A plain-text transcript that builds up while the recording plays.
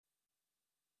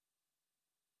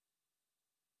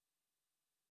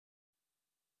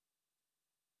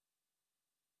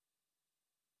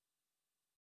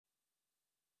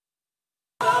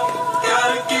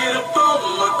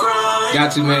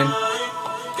Got to, man.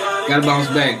 Gotta bounce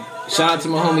back. Shout out to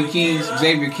my homie Keys,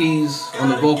 Xavier Keys, on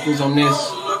the vocals on this.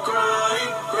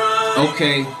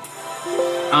 Okay.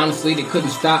 Honestly, they couldn't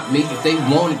stop me if they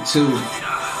wanted to.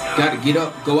 Gotta get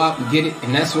up, go out and get it,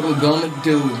 and that's what I'm gonna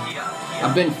do.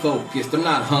 I've been focused, I'm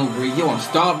not hungry. Yo, I'm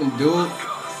starving, dude.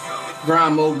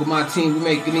 Grind mode with my team, we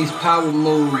making these power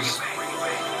moves.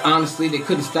 Honestly, they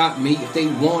couldn't stop me if they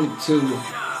wanted to.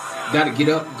 Gotta get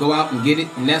up, go out and get it,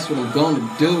 and that's what I'm gonna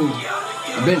do.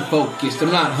 I've been focused, I'm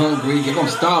not hungry, yo, I'm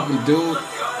starving, dude.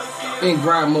 In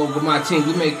grind mode with my team,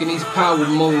 we making these power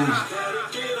moves.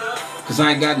 Cause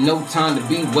I ain't got no time to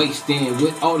be wasting.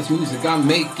 With all this music I'm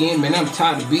making, man, I'm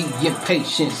tired of being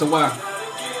impatient. So I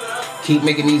keep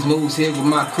making these moves here with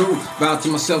my crew. Vow to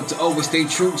myself to always stay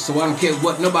true. So I don't care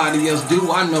what nobody else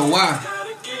do, I know why.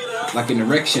 Like an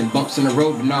erection, bumps in the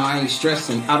road, but nah, I ain't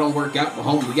stressing. I don't work out, but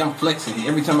homie, I'm flexing.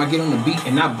 Every time I get on the beat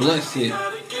and I bless it.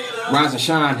 Rise and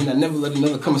shine, and I never let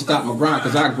another come and stop my grind.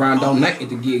 Cause I grind all night at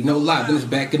the gig, no lie. Then it's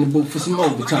back in the booth for some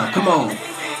overtime. Come on.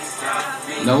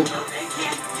 Nope.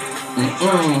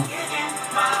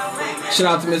 Shout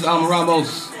out to Miss Alma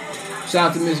Ramos.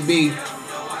 Shout out to Miss B.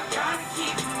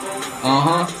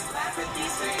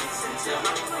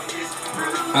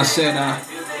 I said,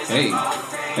 hey.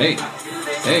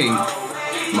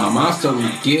 My mom told me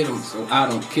to get them, so I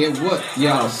don't care what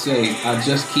y'all say. I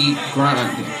just keep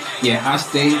grinding. Yeah, I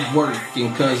stay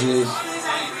working, cause it's,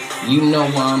 you know,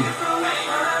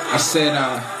 I said,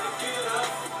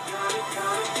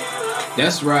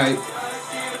 that's right.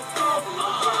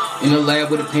 In the lab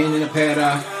with a pen and a pad,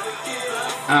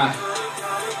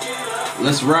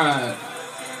 let's ride.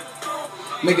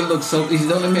 Make it look so easy,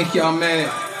 don't it make y'all mad?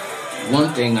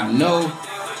 One thing I know,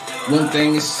 one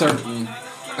thing is certain.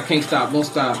 I can't stop, won't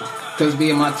stop, cause me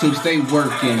and my team stay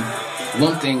working.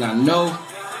 One thing I know,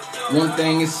 one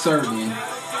thing is certain.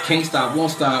 Can't stop,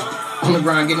 won't stop, on the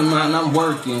grind, getting mine, I'm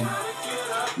working.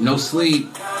 No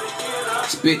sleep.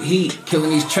 Spit heat, killing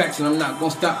these tracks, and I'm not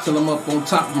gonna stop till I'm up on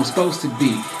top where I'm supposed to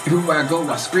be. Everywhere I go,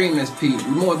 I scream SP. We're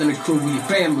more than a crew, we're your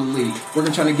family.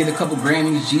 Working trying to get a couple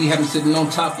Grammys, G, have them sitting on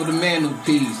top of the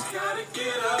mantelpiece.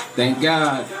 Thank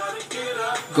God.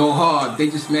 Go hard, they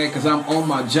just mad cause I'm on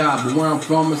my job. But where I'm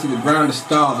from is the ground to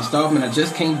starve. And starving, I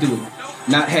just can't do it.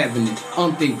 Not having it,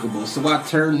 unthinkable. So I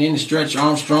turn in and stretch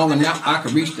Armstrong, and now I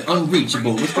can reach the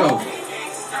unreachable. Let's go.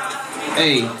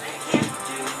 Hey,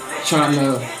 trying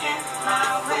to...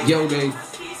 Yo,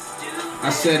 I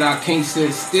said I can't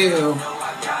sit still.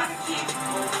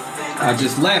 I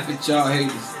just laugh at y'all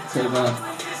haters. Cause,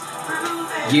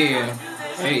 yeah.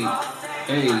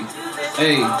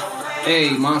 Hey,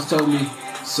 mom's told me,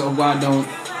 so why don't,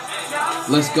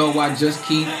 let's go, I just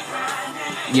keep,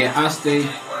 yeah, I stay,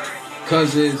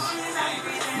 cause it's,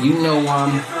 you know,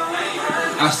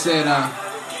 I said,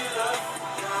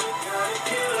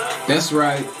 that's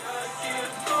right.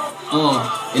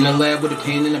 In the lab with a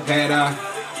pen and a pad,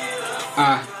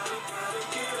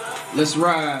 let's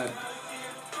ride.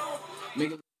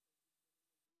 Make it.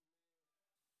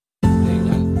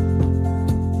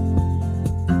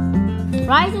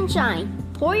 Rise and shine.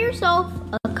 Pour yourself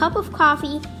a cup of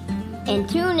coffee and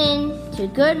tune in to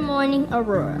Good Morning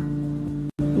Aurora.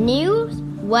 News,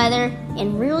 weather,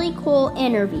 and really cool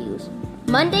interviews.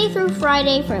 Monday through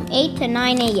Friday from 8 to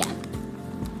 9 a.m.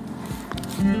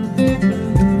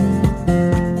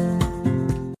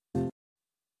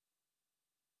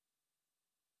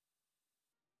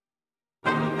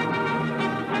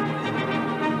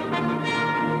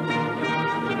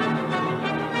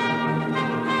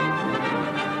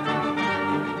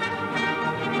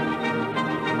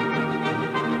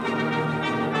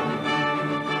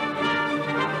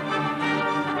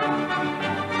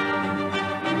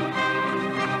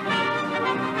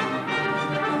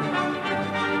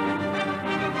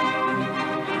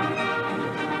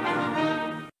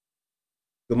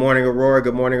 Good morning, Aurora.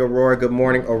 Good morning, Aurora. Good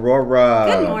morning, Aurora.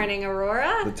 Good morning,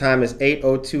 Aurora. The time is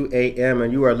 8:02 a.m.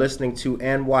 and you are listening to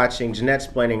and watching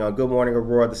Jeanette'splaining on Good Morning,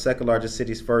 Aurora, the second largest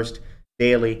city's first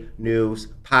daily news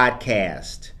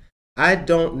podcast. I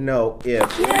don't know if...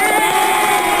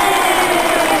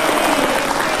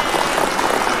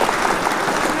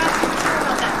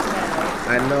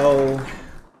 I know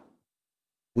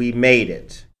we made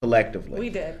it. Collectively.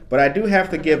 We did. But I do have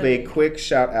to give a quick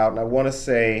shout out, and I want to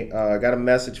say I got a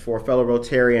message for a fellow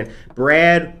Rotarian,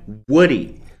 Brad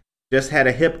Woody. Just had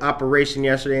a hip operation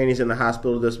yesterday, and he's in the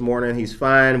hospital this morning. He's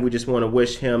fine. We just want to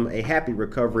wish him a happy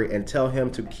recovery and tell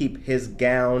him to keep his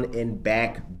gown and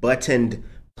back buttoned,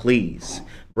 please.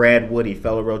 Brad Woody,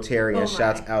 fellow Rotarian,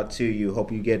 shouts out to you.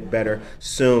 Hope you get better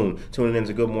soon. Tuning in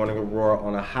to Good Morning Aurora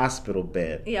on a hospital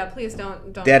bed. Yeah, please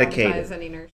don't dedicated traumatize any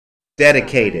nurse.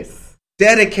 Dedicated.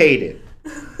 Dedicated.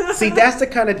 See, that's the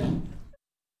kind of.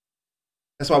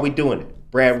 That's why we doing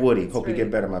it. Brad Woody. Hope you get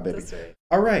better, my baby. That's right.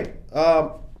 All right.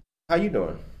 How you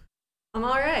doing? I'm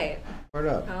all right. Word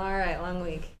up. I'm all right. Long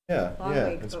week. Yeah, Long yeah.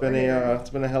 week, It's but been we're it's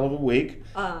been a hell of a week.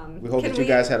 We hope that you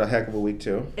guys had a heck of a week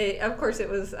too. Of course, it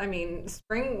was. I mean,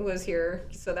 spring was here,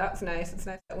 so that's nice. It's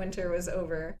nice that winter was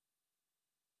over.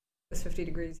 It was 50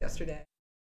 degrees yesterday.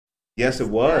 Yes, it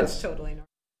was. That's totally normal.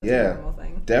 That's a normal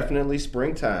thing. Definitely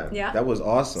springtime. Yeah, that was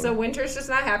awesome. So winter's just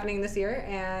not happening this year,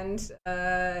 and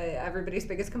everybody's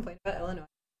biggest complaint about Illinois.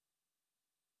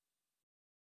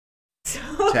 So,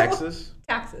 Texas?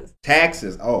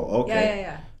 Taxes. Oh, okay.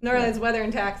 Yeah. New Orleans weather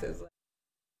and taxes.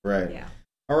 Right. Yeah.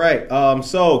 All right.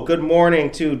 So good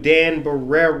morning to Dan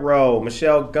Barrero,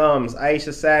 Michelle Gums,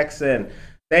 Aisha Saxon.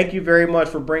 Thank you very much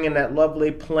for bringing that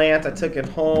lovely plant. I took it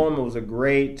home. It was a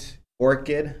great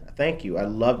orchid. Thank you. I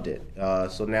loved it.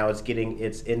 So now it's getting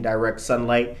its indirect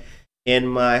sunlight in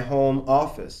my home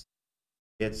office.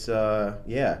 It's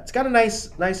it's got a nice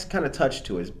kind of touch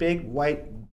to it. It's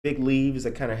big leaves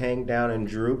that kind of hang down and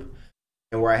droop,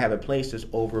 and where I have it placed is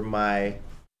over my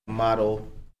model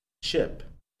ship,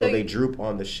 so they droop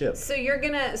on the ship. So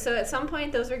at some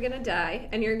point those are gonna die,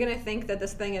 and you're gonna think that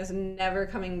this thing is never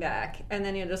coming back, and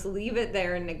then you'll just leave it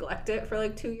there and neglect it for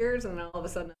like 2 years, and then all of a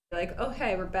sudden you're like, oh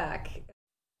hey, we're back.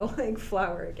 Like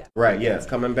flower again. Right, yeah, it's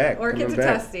coming back. Orchids are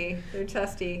testy. They're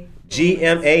testy.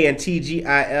 GMA and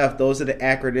TGIF, those are the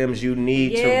acronyms you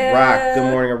need to rock.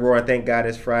 Good morning, Aurora. Thank God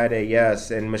it's Friday.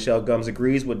 Yes, and Michelle Gums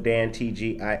agrees with Dan,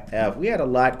 TGIF. We had a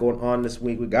lot going on this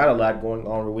week. We got a lot going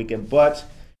on over the weekend, but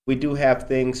we do have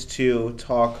things to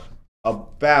talk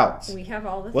about. We have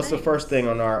all the What's things. the first thing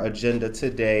on our agenda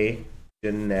today,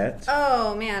 Jeanette?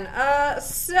 Oh man,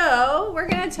 so we're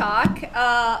gonna talk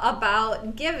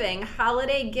about giving,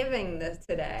 holiday giving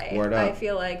today. Word up. I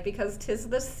feel like because 'tis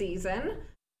the season,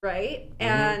 right? Mm-hmm.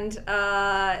 And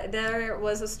there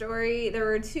was a story. There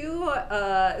were two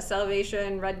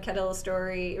Salvation Army Red Kettle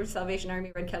stories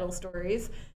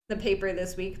in the paper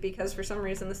this week because for some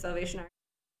reason the Salvation Army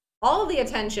all the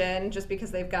attention just because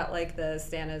they've got like the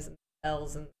Santas and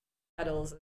bells and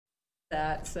kettles and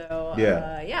that. So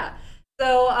yeah.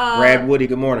 So, Brad Woody,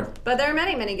 good morning. But there are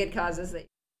many, many good causes that.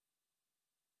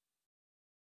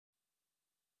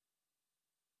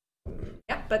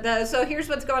 Yeah, but so here's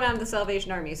what's going on with the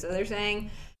Salvation Army. So they're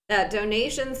saying that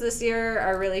donations this year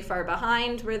are really far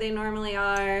behind where they normally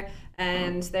are,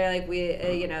 and they're like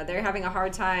they're having a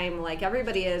hard time. Like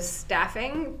everybody is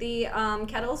staffing the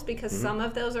kettles because some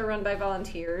of those are run by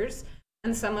volunteers,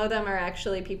 and some of them are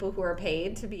actually people who are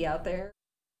paid to be out there.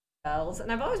 Bells,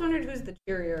 and I've always wondered who's the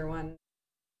cheerier one.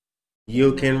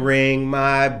 You can ring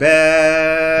my bell,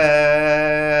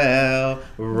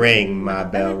 ring my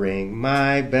bell, ring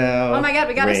my bell. Oh my God,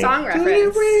 we got a song reference. Do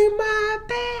you ring my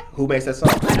bell? Who makes that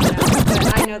song? I don't know,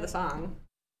 but I know the song.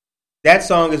 That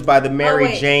song is by the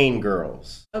Mary Jane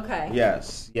Girls. Okay.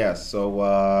 Yes.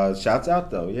 So shouts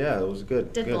out though. Yeah, it was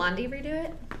good. Did Blondie redo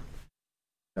it?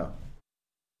 No.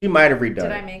 She might have redone it.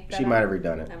 Did I make that? She might have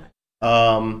redone it. I might.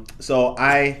 So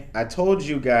I told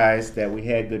you guys that we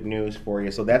had good news for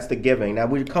you. So that's the giving. Now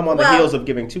we come on the heels of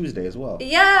Giving Tuesday as well.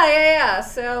 Yeah.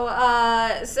 So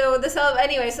the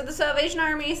Salvation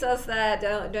Army says that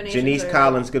donations. Janice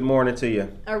Collins, good morning to you.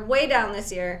 Are way down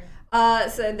this year.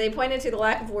 So they pointed to the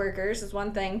lack of workers is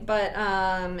one thing, but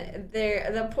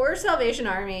the poor Salvation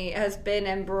Army has been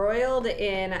embroiled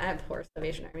in poor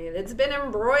Salvation Army. It's been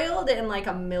embroiled in like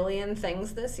a million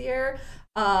things this year,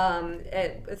 and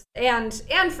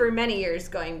for many years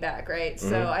going back, right? Mm-hmm.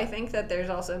 So I think that there's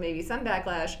also maybe some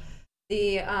backlash.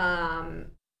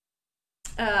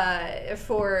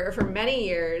 For many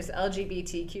years,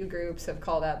 LGBTQ groups have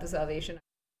called out the Salvation Army.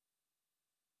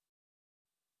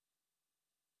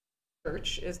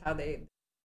 Church is how they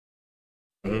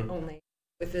only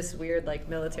with this weird like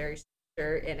military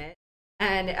structure in it.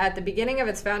 And at the beginning of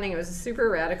its founding, it was a super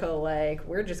radical, like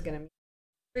we're just gonna meet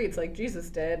the streets like Jesus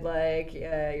did, like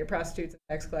your prostitutes and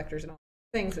tax collectors and all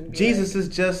things. And Jesus is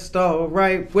just all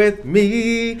right with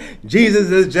me.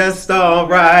 Jesus is just all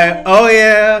right. Oh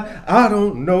yeah, I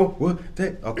don't know what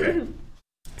they. Okay.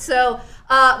 So,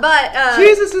 but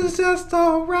Jesus is just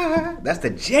all right. That's the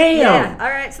jam. Yeah. All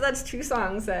right. So that's two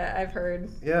songs that I've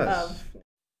heard. Yes.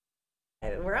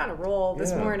 Of. We're on a roll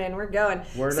this morning. We're going.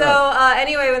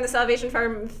 Anyway, when the Salvation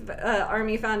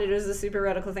Army founded, it was a super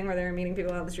radical thing where they were meeting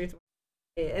people on the streets,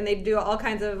 and they do all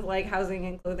kinds of like housing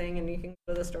and clothing, and you can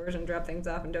go to the stores and drop things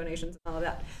off and donations and all of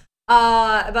that.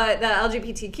 But the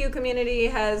LGBTQ community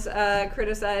has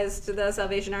criticized the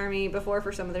Salvation Army before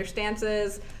for some of their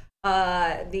stances.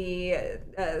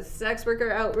 The sex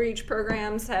worker outreach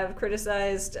programs have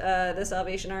criticized the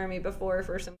Salvation Army before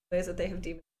for some ways that they have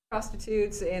deemed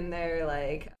prostitutes in their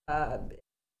like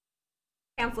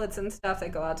pamphlets and stuff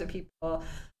that go out to people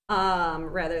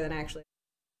rather than actually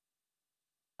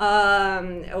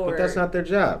But that's not their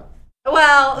job.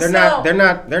 Well,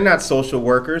 they're not social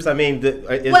workers. I mean,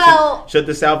 should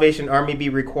the Salvation Army be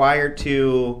required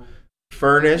to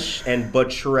furnish and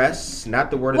buttress, not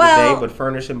the word of the day, but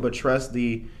furnish and buttress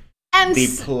the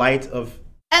plight of?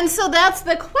 And so that's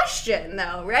the question,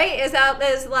 though, right? Is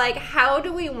like, how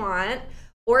do we want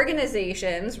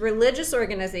organizations, religious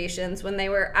organizations, when they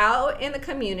were out in the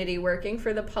community working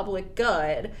for the public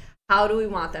good, how do we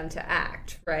want them to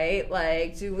act, right?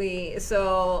 Like, they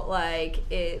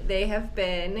have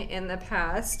been in the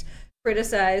past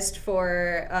criticized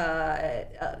for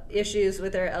issues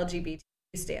with their LGBT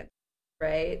standards,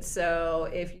 right? So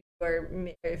if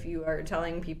you are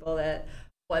telling people that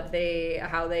how they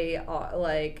are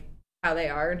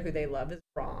and who they love is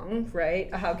wrong,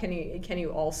 right? How can you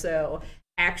also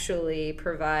actually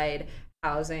provide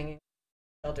housing and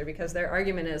shelter? Because their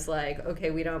argument is like, okay,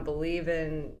 we don't believe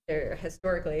in, there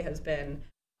historically has been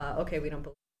okay, we don't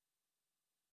believe,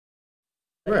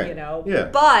 right, you know, yeah.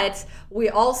 But we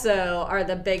also are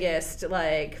the biggest,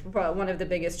 like, one of the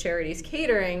biggest charities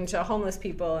catering to homeless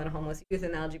people and homeless youth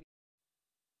and the LGBT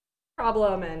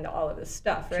problem and all of this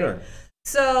stuff, right? Sure.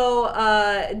 So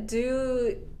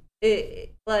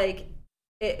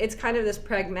it's kind of this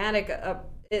pragmatic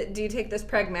do you take this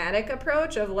pragmatic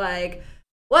approach of like,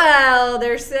 well,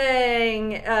 they're saying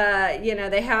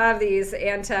they have these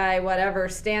anti-whatever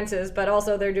stances, but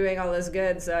also they're doing all this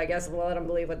good, so I guess we'll let them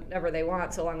believe whatever they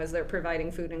want so long as they're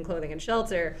providing food and clothing and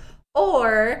shelter?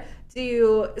 Or do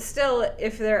you still,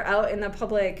 if they're out in the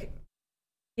public,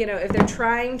 if they're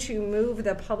trying to move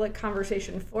the public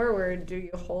conversation forward, do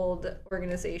you hold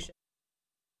organizations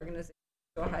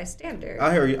to a high standard?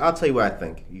 I'll hear you. I'll tell you what I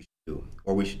think you should do,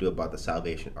 or we should do about the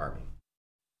Salvation Army.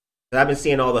 I've been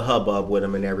seeing all the hubbub with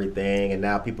them and everything, and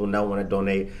now people don't want to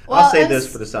donate. Well, I'll say this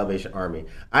for the Salvation Army.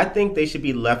 I think they should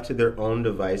be left to their own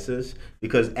devices,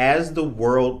 because as the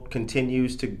world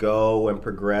continues to go and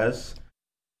progress,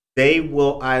 they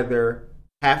will either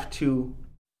have to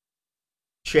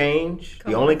change.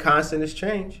 The only constant is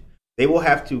change. They will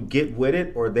have to get with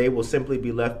it, or they will simply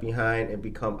be left behind and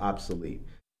become obsolete.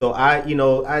 So I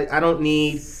don't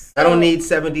need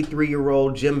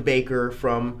 73-year-old Jim Baker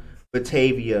from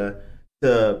Batavia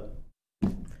to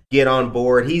get on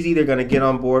board. He's either going to get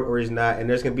on board or he's not. And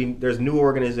there's new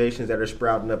organizations that are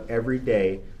sprouting up every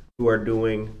day who are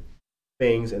doing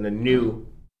things in a new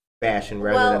fashion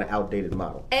rather than an outdated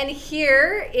model. And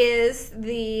here's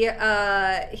the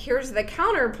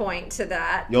counterpoint to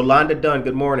that. Yolanda Dunn,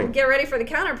 good morning. Get ready for the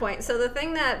counterpoint. So the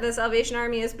thing that the Salvation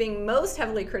Army is being most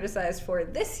heavily criticized for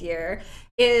this year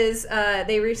is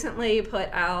they recently put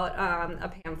out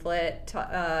a pamphlet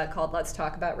called Let's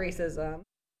Talk About Racism,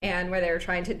 and where they were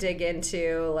trying to dig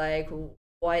into like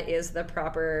what is the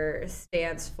proper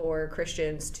stance for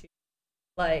Christians to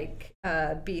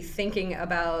be thinking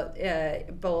about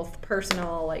both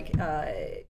personal,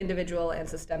 individual and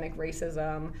systemic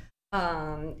racism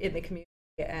in the community.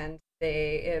 And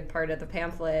part of the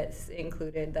pamphlets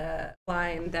included the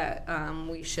line that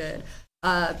we should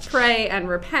pray and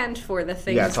repent for the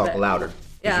things. You gotta talk louder.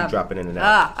 Yeah, you're dropping in and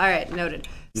out. All right, noted.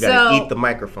 You gotta eat the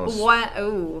microphone. What?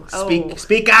 Oh,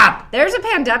 speak up. There's a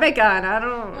pandemic on.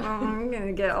 I'm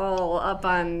gonna get all up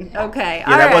on. Okay,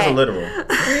 yeah, that wasn't literal.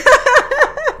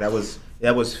 That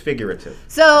was figurative.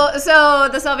 So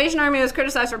the Salvation Army was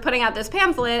criticized for putting out this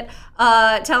pamphlet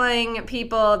telling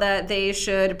people that they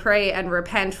should pray and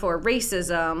repent for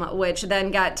racism, which then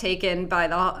got taken by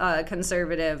the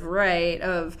conservative right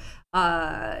of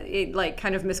it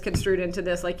kind of misconstrued into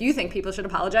this, like, you think people should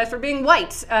apologize for being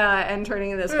white and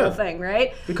turning into this whole thing,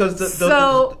 right? Because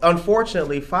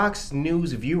unfortunately, Fox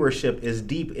News viewership is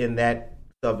deep in that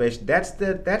salvation. That's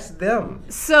them.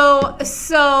 So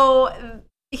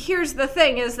here's the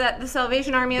thing, is that the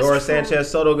Salvation Army is Dora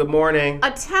Sanchez Soto, good morning.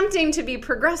 Attempting to be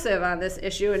progressive on this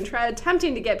issue and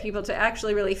attempting to get people to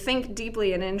actually really think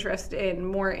deeply and in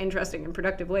more interesting and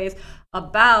productive ways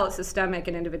about systemic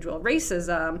and individual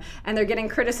racism. And they're getting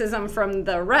criticism from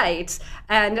the right,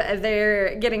 and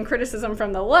they're getting criticism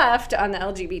from the left on the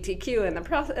LGBTQ and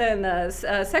the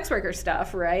sex worker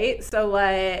stuff, right? So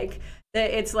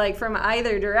it's like from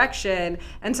either direction.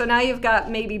 And so now you've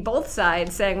got maybe both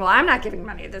sides saying, well, I'm not giving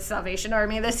money to the Salvation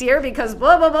Army this year because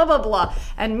blah, blah, blah, blah, blah.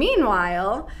 And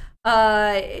meanwhile,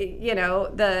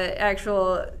 the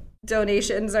actual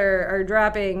donations are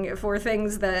dropping for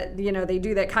things that, you know, they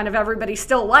do that kind of everybody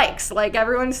still likes. Like,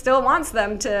 everyone still wants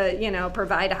them to, you know,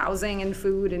 provide housing and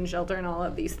food and shelter and all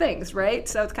of these things, right?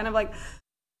 So it's kind of like,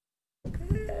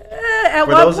 at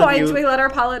what point do we let our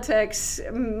politics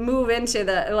move into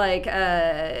the, like,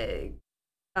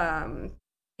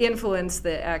 influence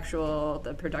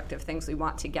the productive things we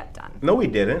want to get done? No, we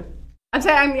didn't. I'm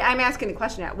saying, I'm asking the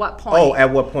question, at what point? Oh, at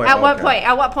what point? At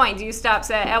what point do you stop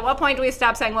saying, at what point do we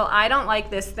stop saying, well, I don't like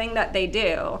this thing that they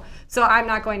do, so I'm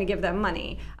not going to give them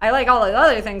money. I like all the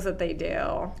other things that they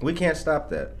do. We can't stop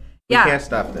that. We can't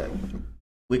stop that.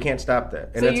 We can't stop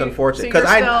that. And it's unfortunate. Because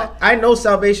I know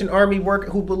Salvation Army work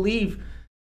who believe,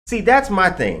 see, that's my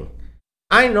thing.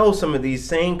 I know some of these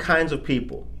same kinds of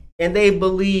people, and they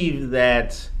believe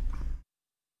that,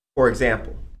 for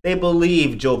example, they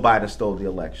believe Joe Biden stole the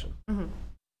election. Mm-hmm.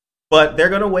 But they're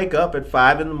going to wake up at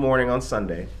 5 a.m. on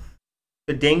Sunday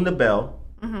to ding the bell,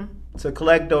 mm-hmm. to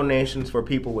collect donations for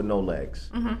people with no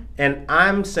legs. Mm-hmm. And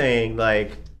I'm saying,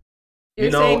 like,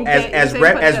 as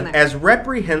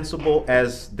reprehensible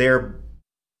as their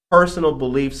personal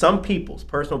beliefs, some people's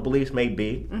personal beliefs may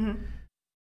be, mm-hmm.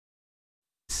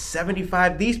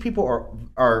 75, these people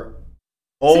are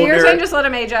older. So you're saying just let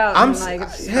them age out?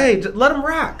 Hey, let them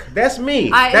rock. That's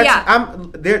me.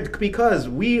 I'm there because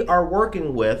we are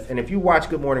working with, and if you watch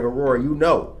Good Morning Aurora, you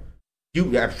know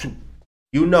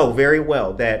very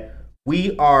well that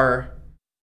we are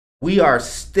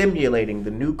stimulating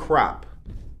the new crop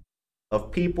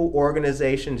of people,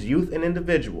 organizations, youth, and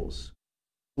individuals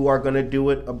who are going to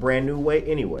do it a brand new way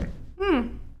anyway.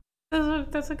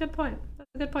 That's a good point.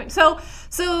 A good point. So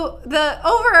the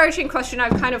overarching question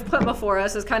I've kind of put before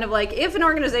us is kind of like, if an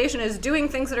organization is doing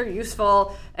things that are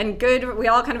useful and good, we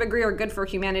all kind of agree are good for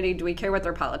humanity, do we care what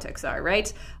their politics are,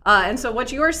 right? And so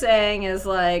what you're saying is,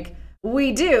 like,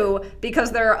 we do,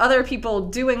 because there are other people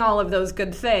doing all of those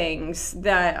good things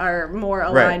that are more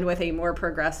aligned with a more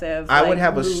progressive, I would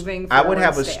have a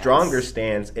stronger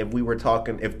stance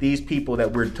if these people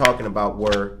that we're talking about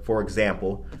were, for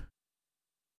example,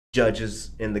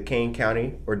 judges in the Kane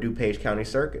County or DuPage County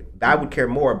Circuit. I would care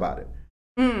more about it.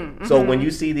 Mm-hmm. So when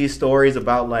you see these stories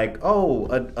about, like,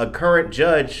 a current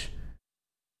judge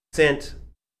sent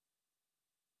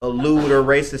a lewd or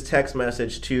racist text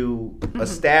message to a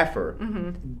staffer,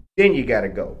 mm-hmm. then you got to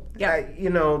go. Yeah.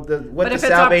 But if it's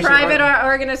a private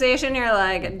organization, you're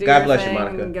like, do God bless you,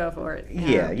 Monica. Go for it.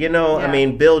 Yeah. I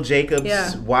mean, Bill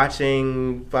Jacobs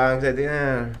watching Fox.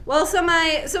 Well, so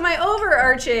my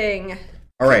overarching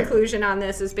conclusion on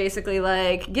this is basically,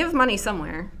 like, give money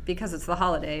somewhere because it's the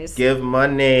holidays. Give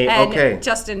money. And okay.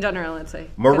 Just in general, let's say.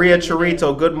 Maria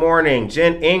Chorito, good morning.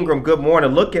 Jen Ingram, good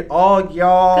morning. Look at all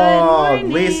y'all. Good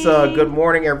morning. Lisa, good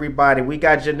morning, everybody. We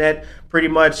got Jeanette pretty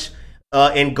much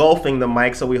engulfing the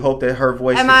mic, so we hope that her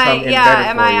voice can come in better for you.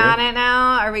 Am I on it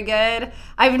now? Are we good?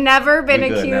 I've never been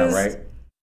accused. Now, right?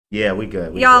 Yeah, we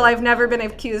good. Y'all, I've never been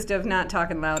accused of not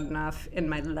talking loud enough in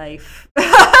my life.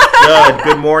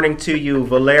 Good morning to you.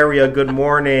 Valeria, good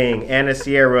morning. Anna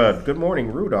Sierra, good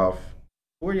morning. Rudolph,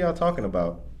 who are y'all talking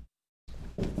about?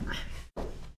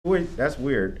 That's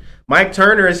weird. Mike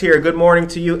Turner is here. Good morning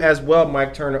to you as well,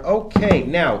 Mike Turner. Okay,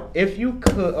 now, if you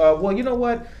could, well, you know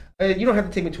what? You don't have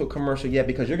to take me to a commercial yet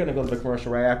because you're going to go to the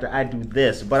commercial right after I do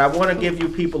this. But I want to give you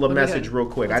people a message real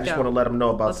quick. I just want to let them know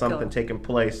about something taking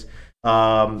place.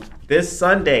 This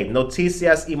Sunday,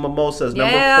 Noticias y Mimosas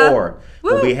number 4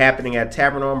 will be happening at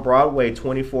Tavern on Broadway,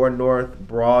 24 North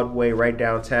Broadway, right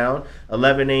downtown,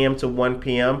 11 a.m. to 1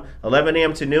 p.m. 11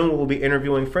 a.m. to noon, we'll be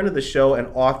interviewing friend of the show and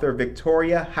author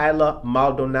Victoria Hyla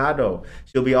Maldonado.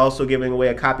 She'll be also giving away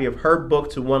a copy of her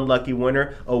book to one lucky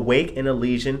winner, Awake in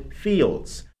Elysian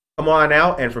Fields. Come on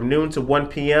out, and from noon to 1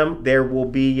 p.m., there will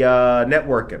be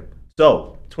networking.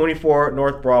 So, 24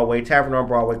 North Broadway, Tavern on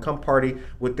Broadway. Come party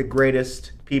with the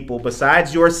greatest people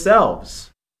besides yourselves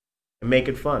and make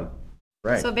it fun.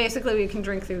 Right. So basically, we can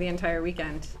drink through the entire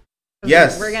weekend.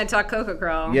 Yes. We're going to talk Coco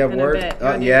Crawl in a bit.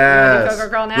 Yes. Coco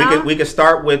Crawl now? We could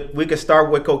start with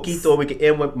Coquito. We could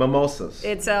end with mimosas.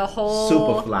 It's a whole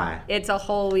Superfly. It's a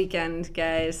whole weekend,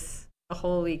 guys. A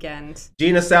whole weekend.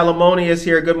 Gina Salamoni is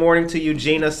here. Good morning to you,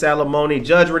 Gina Salamoni.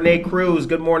 Judge Renee Cruz,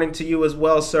 good morning to you as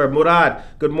well, sir. Murad,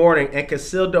 good morning. And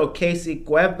Casildo Casey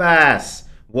Cuevas,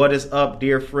 what is up,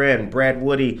 dear friend? Brad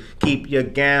Woody, keep your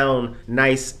gown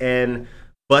nice and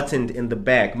buttoned in the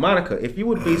back. Monica, if you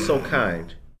would be so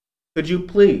kind, could you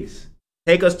please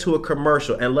take us to a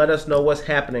commercial and let us know what's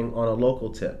happening on a local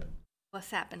tip?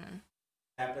 What's happening?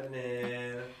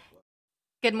 Happening.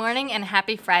 Good morning and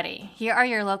happy Friday. Here are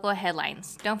your local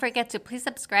headlines. Don't forget to please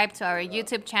subscribe to our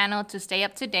YouTube channel to stay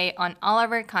up to date on all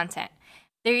of our content.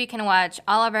 There you can watch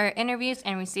all of our interviews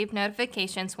and receive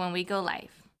notifications when we go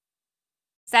live.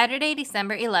 Saturday,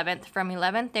 December 11th from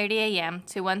 11:30 a.m.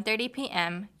 to 1:30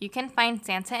 p.m., you can find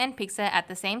Santa and Pizza at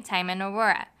the same time in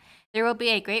Aurora. There will be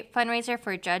a great fundraiser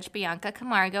for Judge Bianca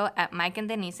Camargo at Mike and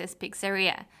Denise's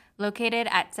Pizzeria, located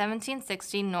at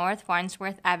 1760 North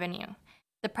Farnsworth Avenue.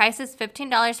 The price is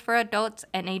 $15 for adults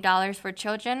and $8 for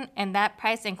children, and that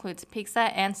price includes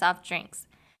pizza and soft drinks.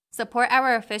 Support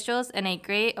our officials in a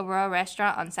great Aurora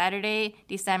restaurant on Saturday,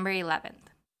 December 11th.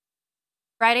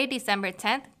 Friday, December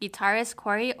 10th, guitarist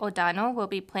Corey O'Donnell will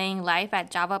be playing live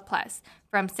at Java Plus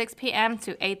from 6 p.m.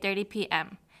 to 8:30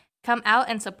 p.m. Come out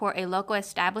and support a local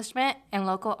establishment and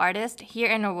local artist here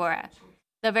in Aurora.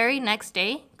 The very next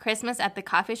day, Christmas at the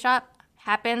Coffee Shop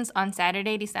happens on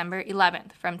Saturday, December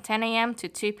 11th from 10 a.m. to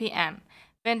 2 p.m.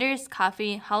 Vendors,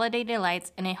 coffee, holiday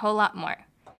delights, and a whole lot more.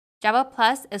 Java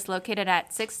Plus is located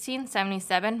at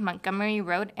 1677 Montgomery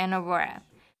Road in Aurora.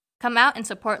 Come out and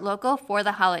support local for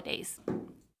the holidays.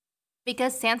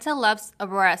 Because Santa loves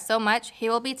Aurora so much, he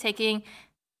will be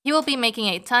making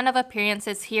a ton of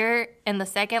appearances here in the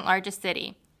second largest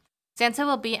city. Santa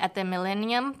will be at the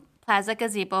Millennium Plaza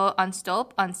Gazebo on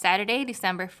Stolp on Saturday,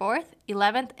 December 4th,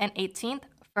 11th, and 18th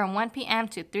from 1 p.m.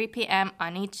 to 3 p.m.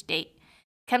 on each date.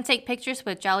 Come take pictures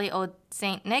with jolly old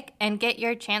Saint Nick and get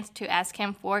your chance to ask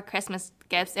him for Christmas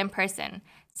gifts in person.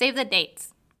 Save the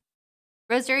dates.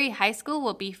 Rosary High School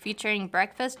will be featuring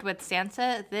breakfast with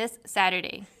Santa this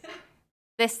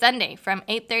Sunday from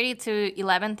 8:30 to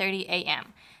 11:30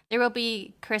 a.m. There will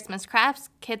be Christmas crafts,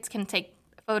 kids can take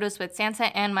photos with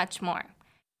Santa, and much more.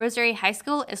 Rosary High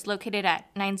School is located at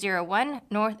 901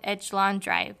 North Edgelawn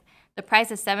Drive. The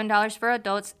price is $7 for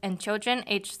adults, and children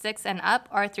aged 6 and up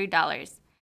are $3.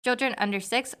 Children under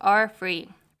 6 are free.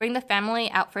 Bring the family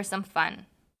out for some fun.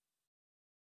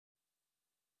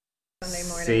 Sunday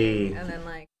morning, See. and then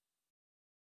like.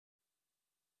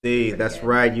 See, that's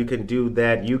right. You can do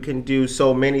that. You can do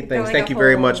so many things. Like Thank a you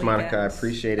very whole much, Monica. I weekend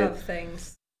appreciate it of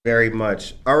things. very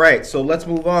much. All right, so let's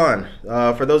move on.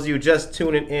 For those of you just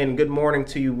tuning in, good morning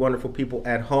to you wonderful people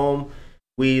at home.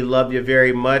 We love you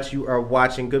very much. You are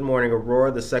watching Good Morning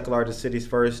Aurora, the second largest city's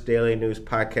first daily news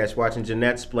podcast, watching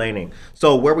Jeanette Splaining.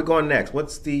 So where are we going next?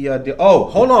 What's the oh,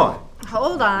 hold on.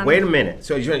 Hold on. Wait a minute.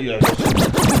 So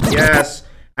yes,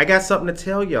 I got something to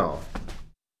tell y'all.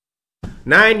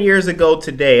 9 years ago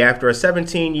today, after a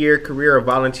 17-year career of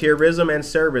volunteerism and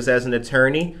service as an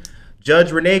attorney,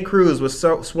 Judge Rene Cruz was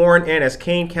sworn in as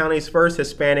Kane County's first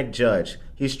Hispanic judge.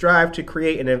 He strived to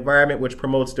create an environment which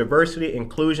promotes diversity,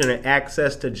 inclusion, and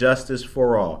access to justice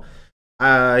for all.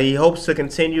 He hopes to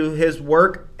continue his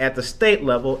work at the state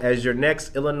level as your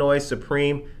next Illinois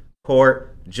Supreme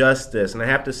Court Justice. And I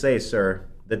have to say, sir,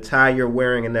 the tie you're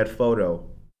wearing in that photo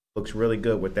looks really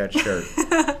good with that shirt.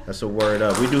 That's a word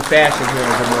up. We do fashion here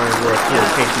on Good Morning Aurora too, in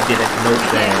case you didn't note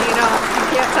that. You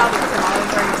can't tell because I'm always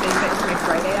wearing the same Fit My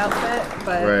Friday outfit,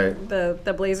 but Right.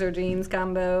 the blazer jeans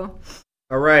combo.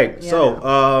 All right. Yeah.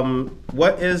 So,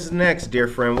 what is next, dear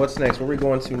friend? What's next? Where are we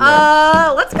going to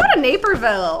next? Let's go to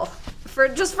Naperville for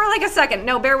like a second.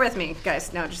 No, bear with me,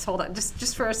 guys. No, just hold on,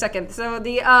 just for a second. So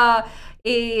a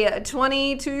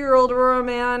 22-year-old Aurora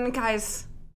man, guys,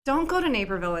 don't go to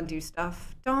Naperville and do stuff.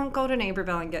 Don't go to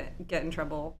Naperville and get in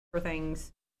trouble for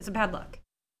things. It's a bad look.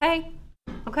 Hey,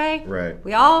 okay. Right.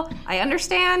 I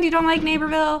understand you don't like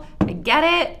Naperville. I get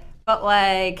it, but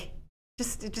like,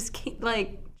 just keep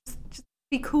just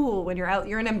be cool when you're out.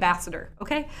 You're an ambassador,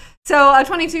 okay? So a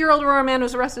 22-year-old Aurora man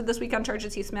was arrested this week on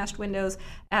charges he smashed windows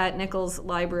at Nichols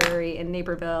Library in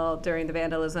Naperville during the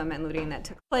vandalism and looting that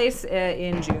took place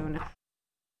in June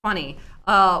 20,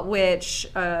 which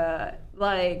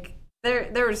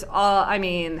there's I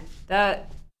mean,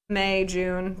 that May,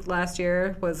 June last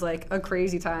year was like a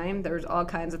crazy time. There was all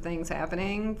kinds of things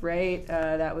happening, right?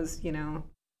 That was,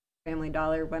 Family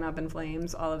Dollar went up in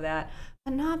flames, all of that,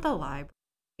 but not the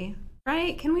library,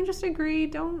 right? Can we just agree?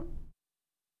 Don't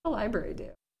the library do?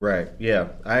 Right. Yeah,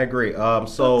 I agree.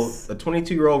 So a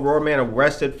 22-year-old Aurora man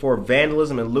arrested for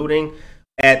vandalism and looting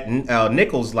at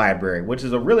Nichols Library, which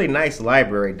is a really nice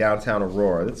library downtown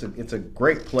Aurora. It's a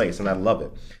great place, and I love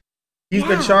it. He's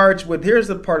been charged with, here's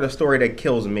the part of the story that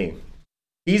kills me.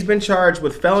 He's been charged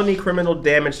with felony criminal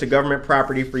damage to government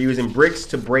property for using bricks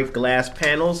to break glass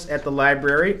panels at the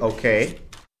library. Okay.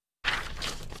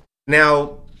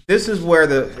 Now,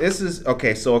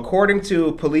 so according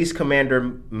to Police Commander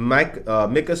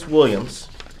Micus Williams,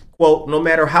 quote, no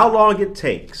matter how long it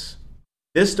takes,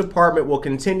 this department will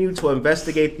continue to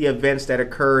investigate the events that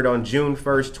occurred on June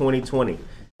 1st, 2020.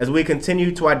 As we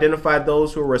continue to identify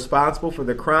those who are responsible for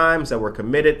the crimes that were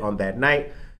committed on that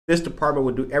night, this department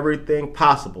will do everything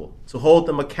possible to hold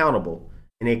them accountable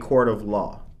in a court of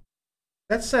law.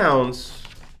 That sounds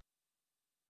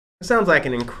like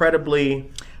an incredibly...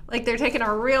 Like they're taking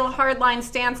a real hardline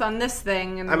stance on this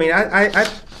thing. And I mean,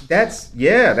 that's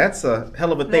a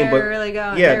hell of a thing.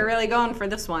 They're really going for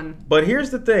this one. But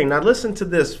here's the thing. Now listen to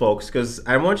this, folks, because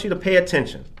I want you to pay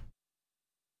attention.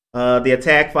 The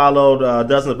attack followed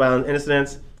dozens of violent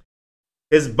incidents.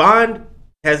 His bond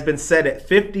has been set at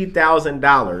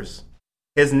 $50,000.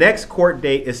 His next court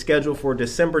date is scheduled for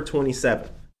December 27th.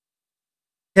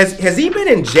 Has he been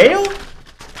in jail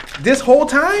this whole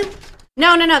time?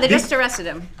 No. They just arrested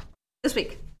him this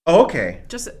week. Oh, okay.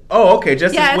 Just this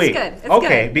yeah, week. It's good.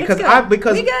 Okay, good.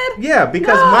 because we good? Yeah,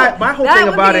 because my whole thing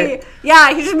about it.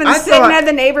 Yeah, he's just been sitting at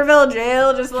the Naperville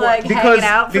jail, just hanging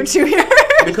out for 2 years.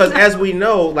 Because as we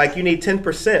know, like you need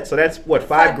 10%, so that's what,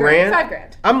 $5 grand?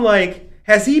 $5,000. I'm like,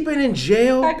 has he been in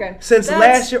jail since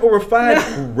last year over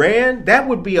 $5 grand? That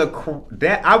would be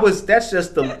that's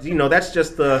just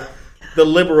the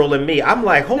liberal in me. I'm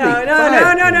like, holy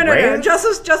no.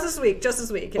 Just this week.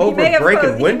 And over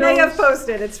breaking windows? He may have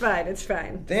posted. It's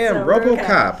fine. Damn, so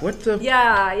RoboCop. Okay. What the?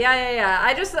 Yeah.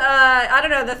 I just, I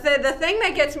don't know. The thing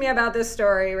that gets me about this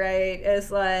story, right, is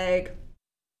like,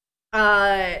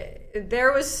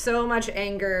 there was so much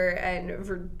anger and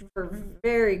for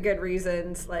very good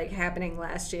reasons, like happening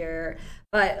last year.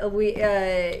 But we,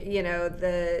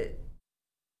 the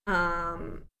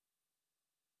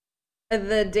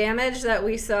damage that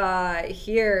we saw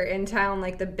here in town,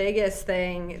 like the biggest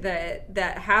thing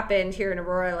that happened here in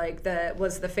Aurora, like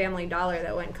was the Family Dollar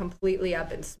that went completely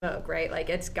up in smoke, right? Like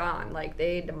it's gone, like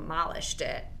they demolished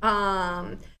it.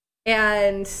 And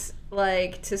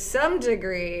like to some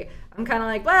degree, I'm kind of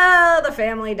like, well, the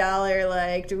Family Dollar,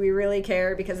 like, do we really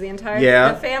care? Because the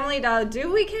Family Dollar,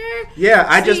 do we care? Yeah,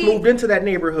 I just moved into that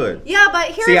neighborhood. Yeah, but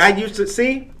here's... See, I used to...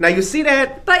 See? Now you see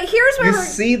that? But here's where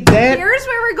Here's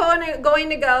where we're going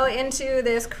to go into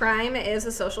this crime is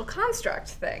a social construct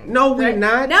thing. No, we're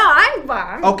not. No,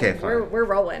 I'm okay, fine. We're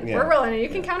rolling. Yeah. We're rolling, and you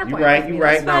can counterpoint. You're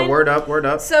right. Now, word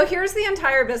up. So here's the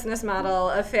entire business model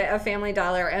of Family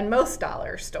Dollar and most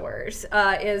dollar stores,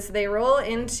 is they roll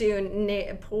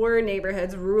into poor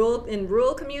neighborhoods,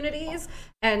 rural communities,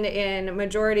 and in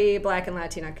majority Black and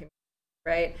Latino communities,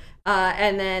 right?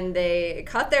 And then they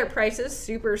cut their prices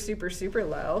super, super, super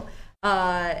low,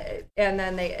 and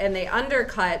then they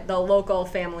undercut the local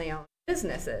family-owned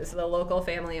businesses, the local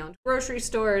family-owned grocery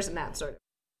stores, and that sort of.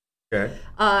 Okay.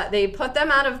 They put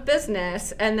them out of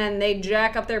business, and then they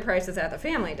jack up their prices at the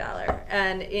Family Dollar.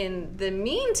 And in the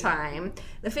meantime,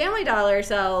 the Family Dollar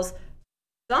sells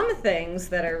some things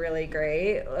that are really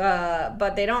great,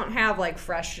 but they don't have like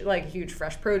huge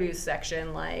fresh produce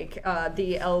section like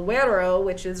the El Güero,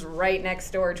 which is right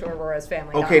next door to Aurora's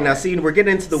Family Dollar. Okay, now see, we're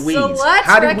getting into the weeds. So let's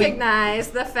recognize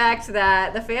the fact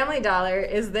that the Family Dollar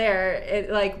is there.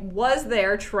 It was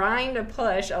there trying to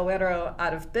push El Güero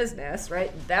out of business,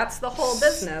 right? That's the whole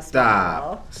business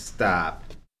model. Stop.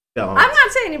 Don't. I'm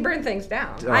not saying you burn things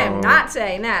down. Don't. I am not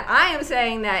saying that. I am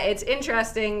saying that it's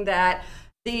interesting that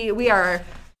we are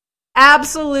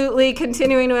absolutely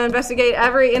continuing to investigate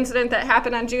every incident that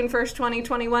happened on June 1st,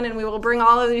 2021, and we will bring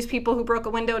all of these people who broke a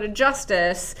window to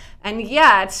justice. And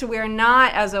yet, we're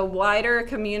not, as a wider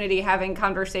community, having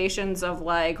conversations of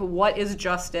like, what is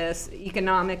justice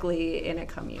economically in a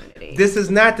community? This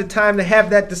is not the time to have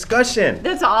that discussion.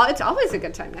 It's always a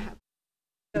good time to have.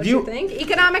 Don't you think?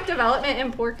 Economic development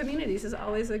in poor communities is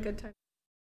always a good time.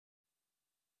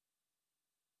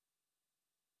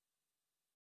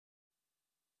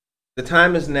 The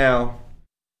time is now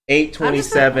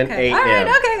 8:27 a.m. All right,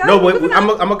 okay. No, I'm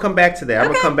gonna come back to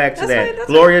that. Fine,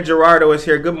 Gloria Gerardo is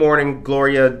here. Good morning,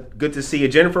 Gloria. Good to see you.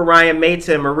 Jennifer Ryan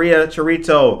Mayton, Maria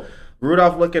Chirito,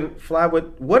 Rudolph looking fly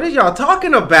with. What are y'all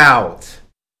talking about?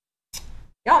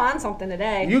 Y'all on something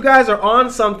today. You guys are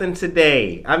on something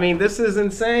today. I mean, this is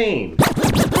insane.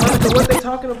 What they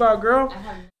talking about, girl?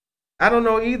 I don't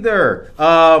know either.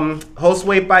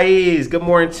 Josue Baez, good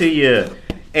morning to you.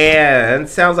 And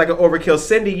sounds like an overkill.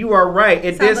 Cindy, you are right.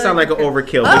 It did sound like an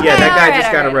overkill. But yeah, that guy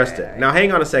just got arrested. Right. Now,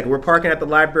 hang on a second. We're parking at the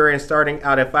library and starting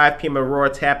out at 5 p.m. Aurora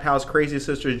Tap House. Crazy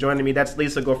Sisters joining me. That's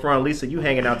Lisa Goffron. Lisa, you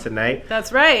hanging out tonight.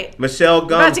 That's right. Michelle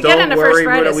Gums, don't worry,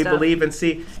 Ruda, we believe and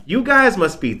see. You guys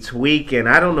must be tweaking.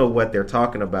 I don't know what they're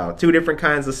talking about. 2 different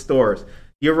kinds of stores.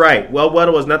 You're right. Well,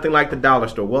 Weddle is nothing like the dollar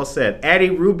store. Well said. Addie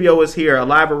Rubio is here.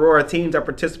 Alive Aurora teams are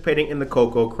participating in the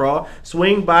Cocoa Crawl.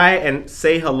 Swing by and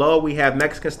say hello. We have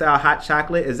Mexican-style hot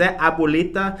chocolate. Is that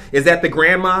abuelita? Is that the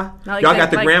grandma? Y'all got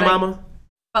the grandmama?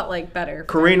 but like better.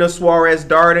 Karina Suarez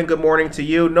Darden, good morning to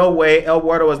you. No way, El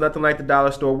Guardo is nothing like the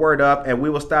dollar store. Word up, and we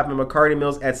will stop in McCarty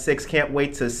Mills at 6. Can't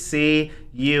wait to see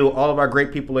you. All of our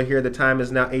great people are here. The time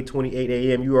is now 8:28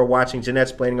 a.m. You are watching Jeanette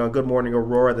Splaining on Good Morning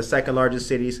Aurora, the second largest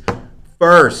city's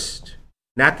first,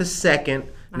 not the second,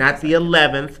 not the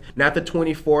 11th, not the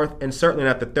 24th, and certainly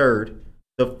not the 3rd,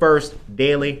 the first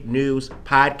daily news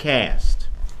podcast.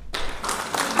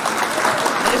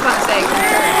 I just want to say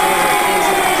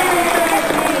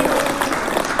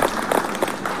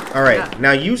all right.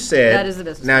 Now you said. That is a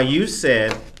business. Now you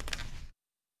said.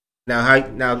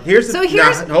 Now here's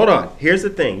the. Hold on. Here's the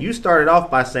thing. You started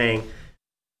off by saying,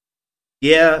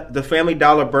 "Yeah, the Family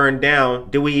Dollar burned down.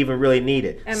 Do we even really need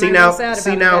it?" See now. Here's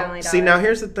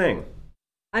the thing.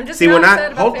 I'm just hold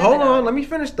on. Let me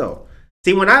finish though.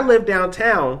 See, when I lived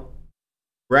downtown,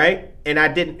 right, and I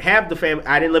didn't have the family.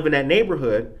 I didn't live in that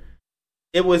neighborhood.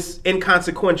 It was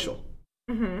inconsequential.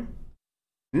 Mm-hmm.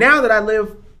 Now that I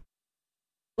live.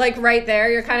 Like right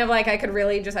there, you're kind of like, I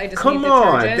just come need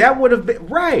on, detergent. that would have been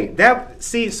right.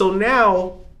 So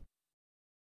now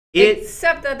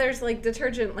except that there's like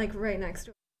detergent like right next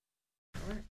door.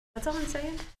 That's all I'm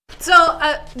saying. So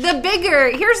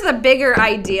here's the bigger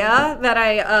idea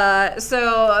that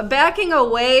so backing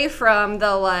away from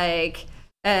the like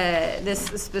this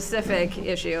specific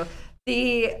issue.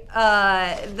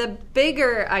 The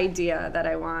bigger idea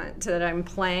that I'm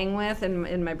playing with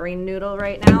in my brain noodle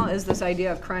right now is this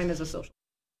idea of crime as a social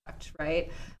act,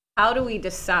 right? How do we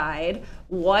decide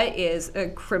what is a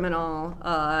criminal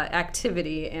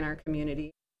activity in our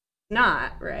community?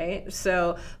 Not, right?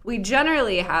 So we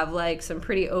generally have like some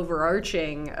pretty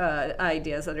overarching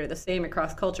ideas that are the same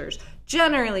across cultures.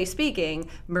 Generally speaking,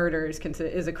 murder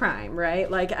is a crime,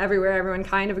 right? Like everywhere, everyone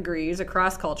kind of agrees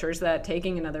across cultures that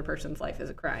taking another person's life is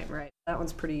a crime, right? That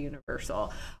one's pretty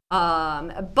universal.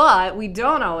 But we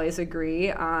don't always agree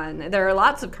on, there are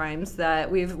lots of crimes that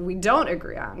we don't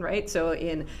agree on, right? So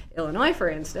in Illinois, for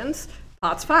instance,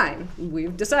 pot's fine.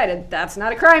 We've decided that's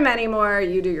not a crime anymore.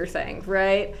 You do your thing,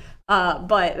 right?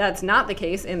 But that's not the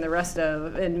case in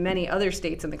in many other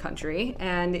states in the country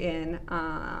and in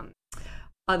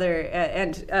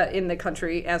in the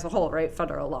country as a whole, right?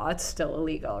 Federal law, it's still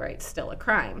illegal, right? It's still a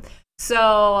crime.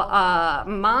 So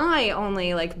my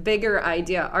only like bigger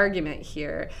argument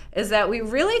here is that we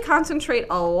really concentrate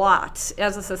a lot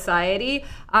as a society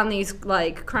on these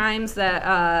like crimes that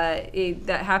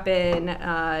happen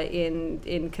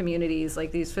in communities,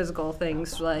 like these physical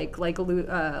things like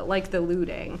the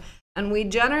looting. And we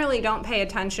generally don't pay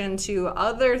attention to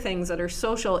other things that are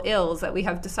social ills that we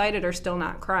have decided are still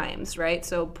not crimes, right?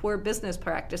 So poor business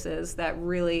practices that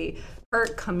really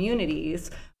hurt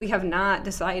communities, we have not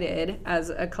decided as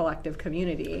a collective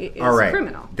community is all right.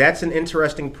 Criminal. That's an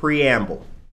interesting preamble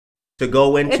to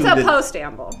go into. It's a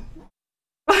postamble.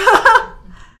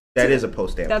 That is a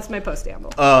postamble. That's my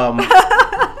postamble.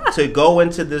 To go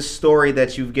into this story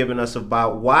that you've given us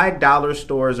about why dollar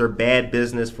stores are bad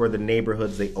business for the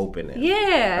neighborhoods they open in.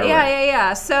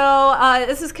 Yeah. So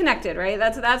this is connected, right?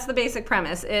 That's the basic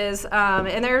premise. Is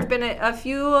and there have been a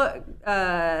few.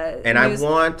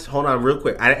 Hold on real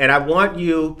quick. I want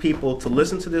you people to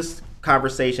listen to this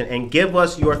conversation and give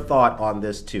us your thought on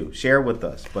this too. Share with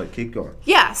us, but keep going.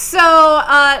 Yeah, so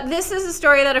this is a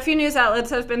story that a few news outlets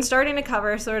have been starting to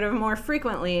cover sort of more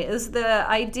frequently, is the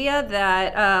idea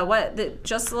that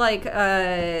just like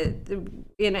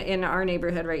in our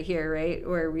neighborhood right here, right,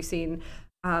 where we've seen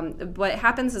what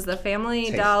happens is the Family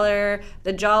Dollar,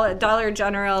 the Dollar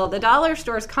General, the dollar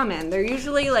stores come in. They're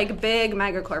usually like big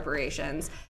mega corporations.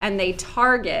 And they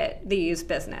target these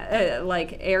business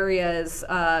like areas,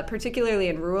 particularly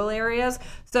in rural areas.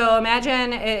 So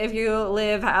imagine if you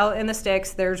live out in the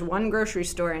sticks, there's one grocery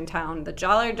store in town. The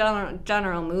Dollar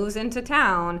General moves into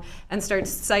town and starts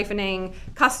siphoning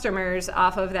customers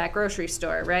off of that grocery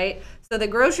store, right? So the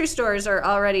grocery stores are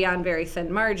already on very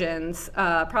thin margins,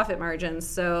 profit margins.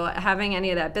 So having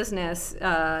any of that business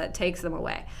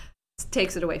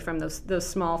takes it away from those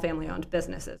small family-owned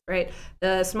businesses, right?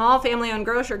 The small family-owned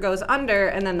grocer goes under,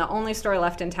 and then the only store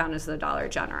left in town is the Dollar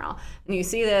General. And you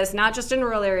see this not just in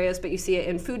rural areas, but you see it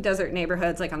in food desert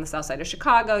neighborhoods, like on the south side of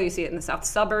Chicago. You see it in the south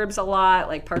suburbs a lot.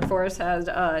 Like Park Forest has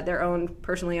their own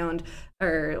personally owned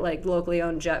or like locally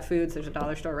owned Jet Foods. There's a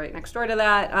dollar store right next door to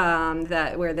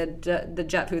that, where the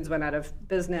Jet Foods went out of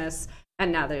business,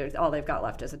 and now all they've got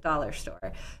left is a dollar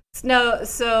store.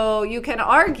 So you can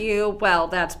argue, well,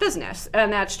 that's business,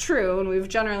 and that's true, and we've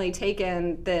generally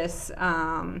taken this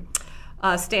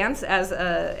stance as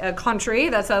a country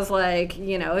that says, like,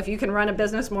 you know, if you can run a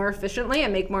business more efficiently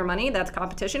and make more money, that's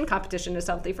competition. Competition is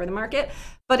healthy for the market.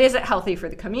 But is it healthy for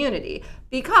the community?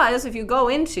 Because if you go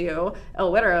into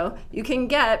El Güero, you can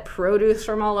get produce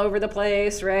from all over the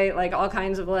place, right? Like all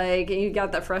kinds of, like, you've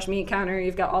got the fresh meat counter,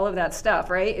 you've got all of that stuff,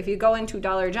 right? If you go into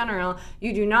Dollar General,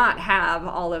 you do not have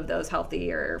all of those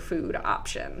healthier food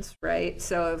options, right?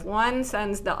 So if one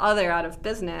sends the other out of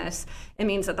business, it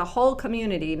means that the whole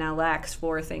community now lacks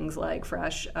for things like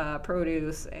fresh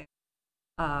produce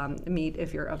and meat,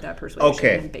 if you're of that persuasion,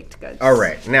 Okay. and baked goods. All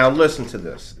right. Now listen to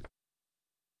this.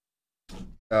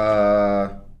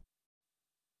 Not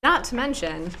to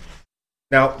mention,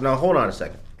 Now hold on a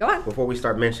second. go on. Before we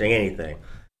start mentioning anything.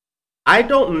 I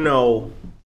don't know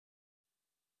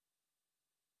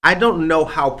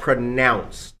how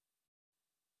pronounced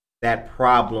that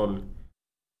problem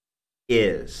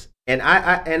is. And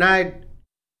I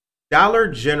Dollar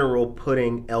General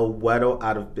putting El Güero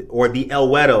out of, or the El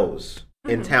Güeros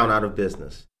in town out of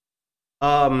business.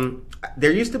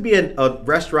 There used to be a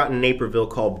restaurant in Naperville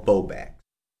called Bobak.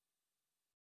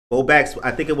 Bobak's,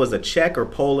 I think it was a Czech or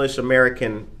Polish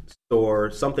American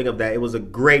store, something of that. It was a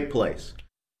great place.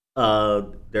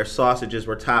 Their sausages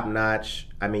were top notch.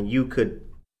 I mean,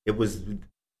 it was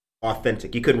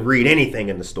authentic. You couldn't read anything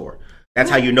in the store. That's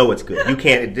how you know it's good. You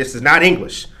can't, this is not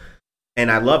English. And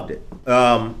I loved it.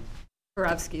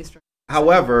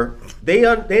 However, they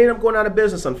ended up going out of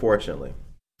business, unfortunately.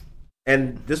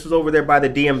 And this was over there by the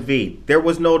DMV. There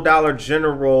was no Dollar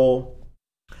General.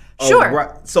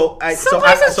 Sure. Some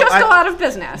places just go out of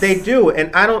business. They do,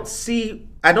 and I don't see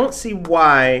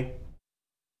why.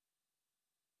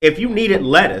 If you needed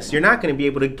lettuce, you're not going to be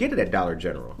able to get it at Dollar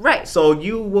General. Right. So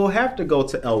you will have to go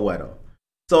to El Güero.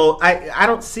 So I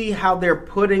don't see how they're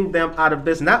putting them out of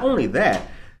business. Not only that,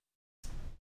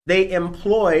 they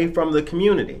employ from the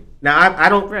community. Now I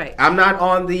don't. Right. I'm not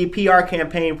on the PR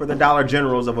campaign for the Dollar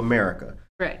Generals of America.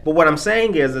 Right. But what I'm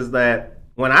saying is that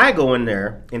when I go in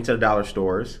there into the dollar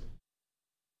stores,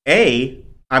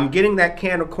 I'm getting that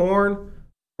can of corn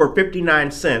for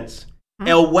 59 cents.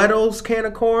 El Güero's can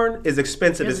of corn is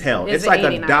expensive as hell. It's like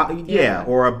 $1,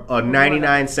 or a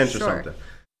 99 cents or something.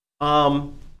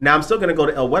 Now I'm still going to go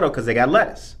to El Güero because they got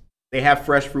lettuce. They have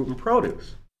fresh fruit and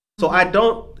produce. So I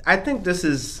think this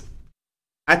is.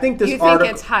 I think this. You think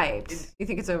it's hyped? You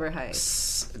think it's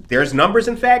overhyped? There's numbers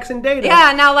and facts and data.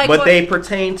 Yeah, now but they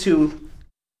pertain to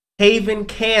Haven,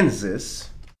 Kansas.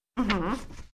 Mm-hmm.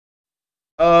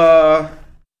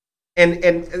 And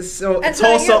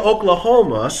Tulsa,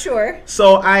 Oklahoma. Sure.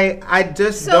 So I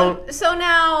just don't. So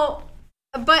now,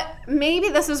 but maybe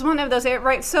this is one of those,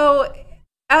 right? So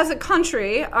as a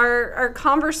country, our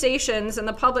conversations in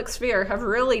the public sphere have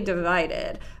really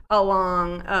divided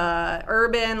along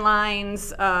urban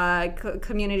lines,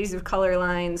 communities of color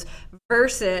lines,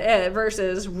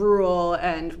 versus rural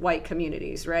and white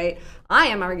communities, right? I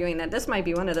am arguing that this might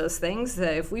be one of those things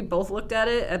that if we both looked at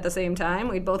it at the same time,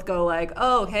 we'd both go like,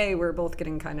 oh, hey, we're both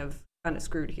getting kind of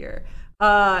screwed here.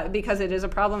 Because it is a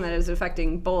problem that is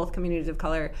affecting both communities of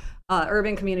color,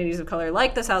 urban communities of color,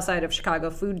 like the south side of Chicago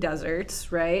food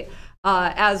deserts, right?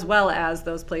 As well as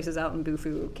those places out in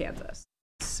Bufu, Kansas.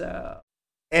 So...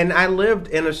 And I lived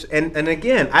in a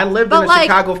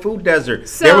Chicago food desert.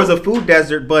 So, there was a food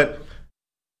desert, but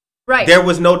there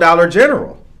was no Dollar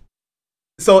General.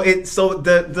 So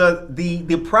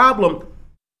the problem.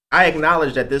 I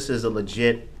acknowledge that this is a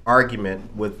legit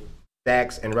argument with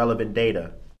facts and relevant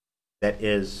data that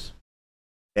is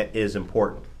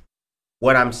important.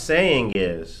 What I'm saying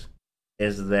is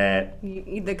that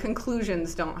the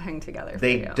conclusions don't hang together.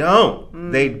 They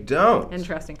don't. They don't.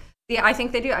 Interesting. Yeah, I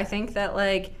think they do. I think that,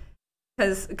 like,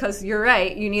 because you're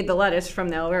right, you need the lettuce from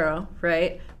the El Güero,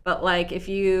 right? But, like, if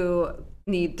you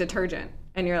need detergent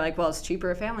and you're like, well, it's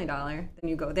cheaper at Family Dollar, then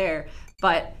you go there.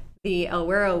 But the El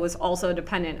Güero was also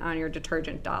dependent on your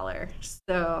detergent dollar.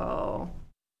 So,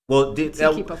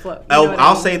 to keep afloat.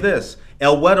 I'll say this.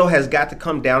 El Güero has got to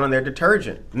come down on their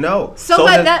detergent. No. So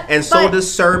does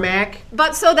Cermak.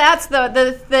 But so that's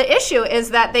the issue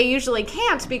is that they usually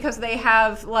can't because they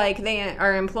have, like, they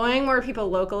are employing more people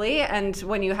locally, and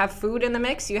when you have food in the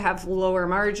mix, you have lower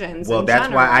margins. Well,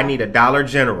 that's why I need a Dollar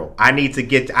General. I need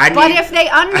if they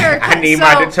undercut, I need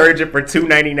my detergent for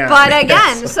 $2.99. But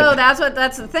again, so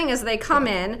that's the thing is they come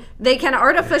in, they can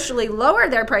artificially lower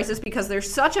their prices because they're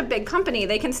such a big company.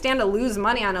 They can stand to lose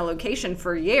money on a location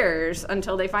for years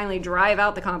until they finally drive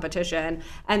out the competition,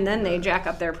 and then they jack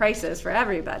up their prices for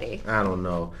everybody. I don't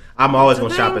know. I'm always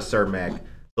going to shop at Cermak.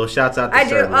 So shouts out to I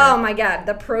do. Cermak. Oh my God,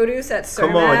 the produce at Cermak.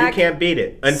 Come on, you can't beat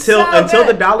it until good.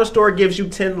 the dollar store gives you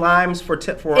 10 limes for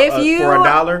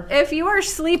 $1. If you are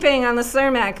sleeping on the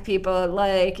Cermak, people,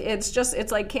 like it's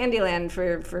like Candyland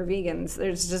for vegans.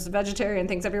 There's just vegetarian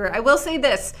things everywhere. I will say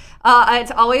this: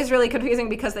 it's always really confusing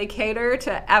because they cater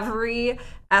to every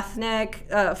ethnic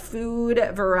food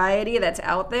variety that's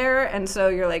out there, and so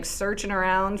you're like searching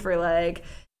around for like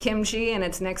kimchi and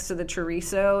it's next to the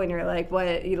chorizo and you're like,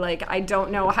 what? You like, I don't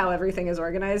know how everything is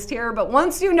organized here, but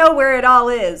once you know where it all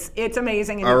is, it's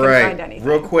amazing and you can find anything.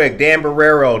 Real quick, Dan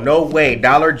Barrero, no way,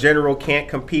 Dollar General can't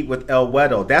compete with El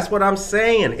Wedo. That's what I'm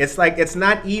saying. It's like, it's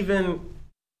not even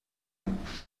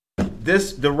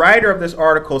this. The writer of this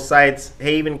article cites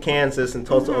Haven, Kansas and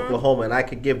Tulsa, Oklahoma, and I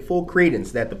could give full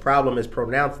credence that the problem is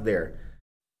pronounced there.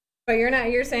 But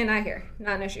you're saying not here,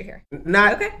 not an issue here.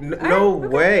 Not okay. No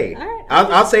way. All right.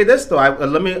 I'll say this though.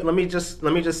 Let me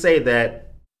just say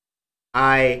that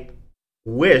I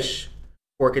wish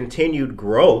for continued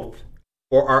growth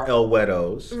for our El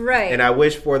Wedos. Right. And I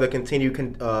wish for the continued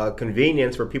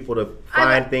convenience for people to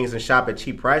find things and shop at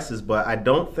cheap prices. But I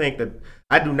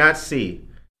do not see.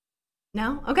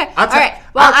 No. Okay. All right.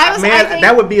 Well, I think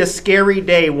that would be a scary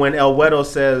day when El Wedo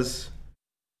says,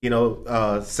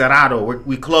 Cerrado,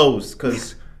 we closed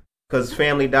because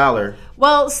Family Dollar.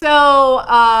 Well, so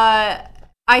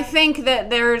I think that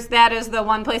that is the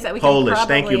one place that we can Polish. Probably,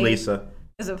 thank you, Lisa.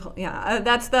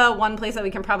 That's the one place that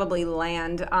we can probably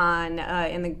land on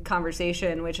in the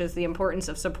conversation, which is the importance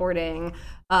of supporting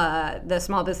the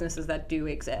small businesses that do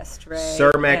exist, right?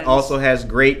 Cermak also has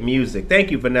great music.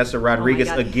 Thank you, Vanessa Rodriguez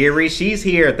Aguirre. She's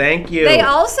here. Thank you. They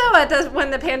also,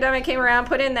 when the pandemic came around,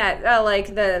 put in that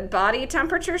like the body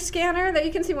temperature scanner that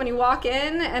you can see when you walk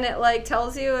in, and it like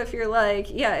tells you if you're like,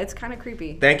 it's kind of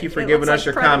creepy. Thank you for giving us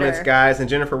your comments, guys. And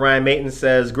Jennifer Ryan Mayton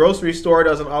says, grocery store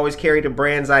doesn't always carry the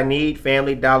brands I need.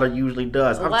 Family Dollar usually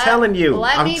does. I'm telling you.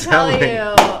 Let me tell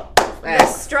you. The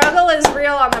struggle is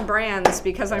real on the brands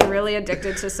because I'm really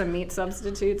addicted to some meat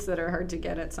substitutes that are hard to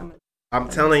get at some. I'm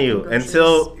telling you,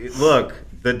 the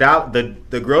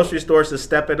grocery store should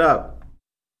step it up.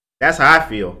 That's how I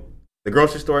feel. The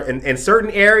grocery store in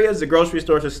certain areas, the grocery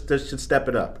store should step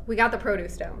it up. We got the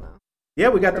produce down though. Yeah,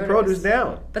 we got the produce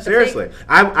down. But seriously,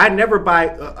 I never buy,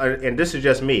 and this is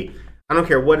just me. I don't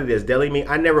care what it is, deli meat.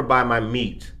 I never buy my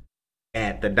meat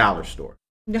at the dollar store.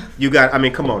 No.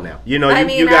 Come on now. You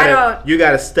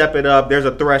gotta step it up. There's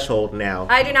a threshold now.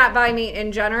 I do not buy meat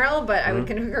in general, but I would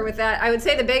concur with that. I would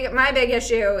say my big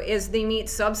issue is the meat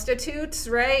substitutes,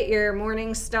 right? Your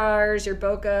Morning Stars, your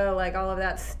Boca, like all of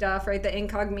that stuff, right? The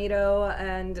Incognito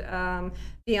and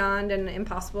Beyond and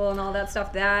Impossible and all that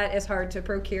stuff. That is hard to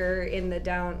procure in the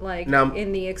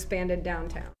in the expanded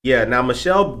downtown. Yeah, now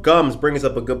Michelle Gums brings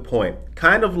up a good point.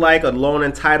 Kind of like a loan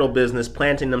and title business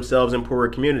planting themselves in poorer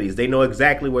communities. They know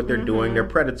exactly what they're doing. They're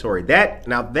predatory. That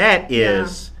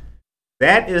is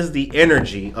the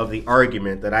energy of the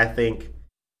argument that I think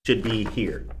should be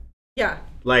here. Yeah.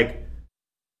 Like,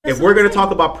 if we're going to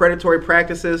talk about predatory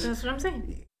practices, that's what I'm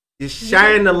saying.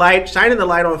 Shining the light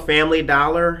on Family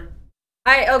Dollar.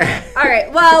 Okay. All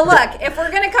right. Well, look, if we're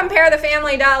going to compare the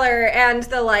Family Dollar and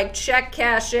the like check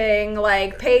cashing,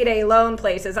 like payday loan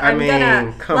places, if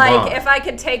I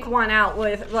could take one out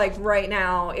with like right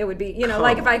now, it would be,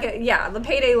 the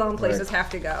payday loan places have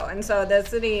to go. And so the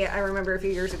city, I remember a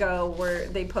few years ago where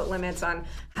they put limits on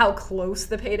how close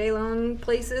the payday loan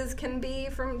places can be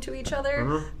to each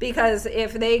other. Because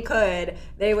if they could,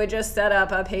 they would just set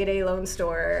up a payday loan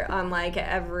store on like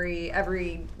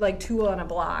every like 2 on a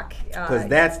block. Because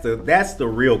that's the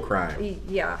real crime.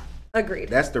 Yeah, agreed.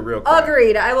 That's the real crime.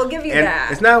 Agreed. I will give you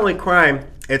that. It's not only crime;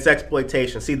 it's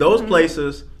exploitation. See, those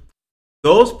places,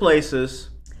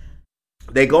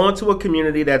 they go into a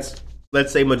community that's,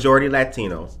 let's say, majority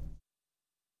Latino.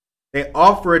 They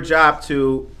offer a job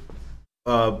to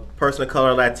a person of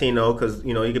color, Latino, because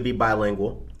you could be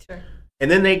bilingual. Sure. And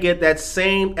then they get that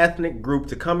same ethnic group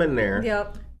to come in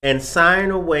there and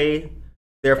sign away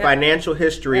their financial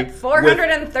history.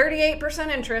 438%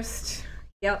 interest.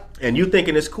 Yep. And you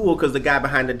thinking it's cool because the guy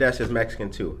behind the desk is Mexican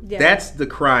too. Yeah. That's the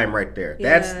crime right there.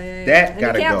 That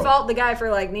gotta go. You can't fault the guy for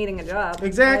like needing a job.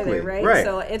 Exactly. Either, right?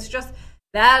 So it's just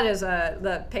that is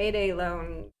the payday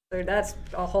loan. That's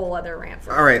a whole other rant.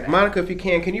 All right, Monica, if you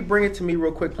can you bring it to me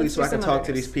real quick, please, so I can talk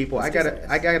to these people. I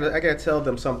gotta tell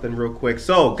them something real quick.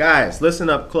 So, guys, listen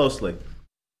up closely.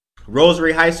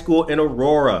 Rosary High School in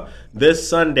Aurora this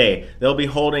Sunday. They'll be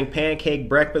holding Pancake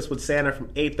Breakfast with Santa from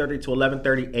 8:30 to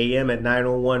 11:30 a.m. at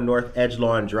 901 North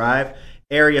Edgelawn Drive.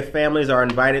 Area families are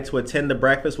invited to attend the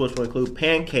breakfast, which will include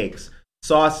pancakes,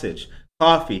 sausage,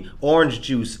 coffee, orange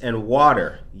juice, and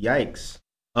water. Yikes.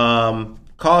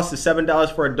 Cost is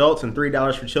 $7 for adults and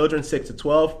 $3 for children 6 to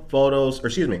 12.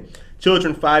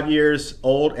 Children 5 years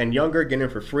old and younger get in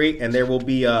for free, and there will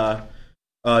be you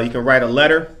can write a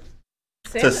letter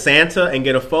to Santa and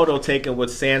get a photo taken with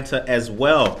Santa as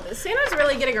well. Santa's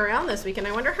really getting around this weekend.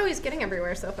 I wonder how he's getting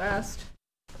everywhere so fast.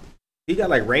 He got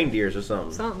like reindeers or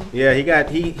something. Yeah,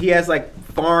 he has like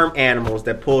farm animals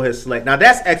that pull his sleigh. Now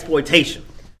that's exploitation.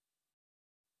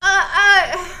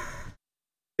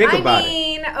 Think about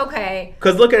it. Okay.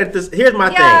 Because look at this. Here's my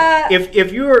thing.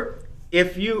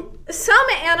 If you some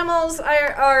animals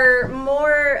are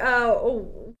more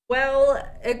well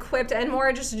equipped and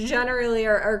more just generally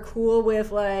are cool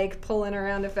with like pulling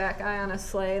around a fat guy on a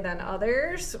sleigh than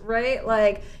others, right?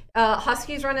 Like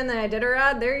huskies running the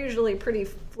Iditarod, they're usually pretty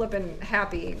flippin'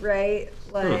 happy, right?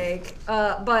 Like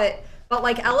but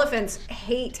like elephants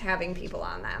hate having people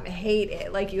on them, hate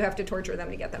it. Like you have to torture them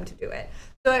to get them to do it.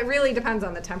 So it really depends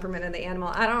on the temperament of the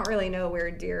animal. I don't really know where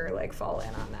deer like fall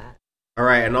in on that. All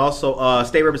right, and also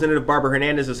State Representative Barbara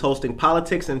Hernandez is hosting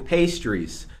Politics and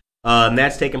Pastries. And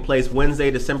that's taking place Wednesday,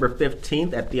 December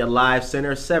 15th at the Alive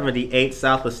Center, 78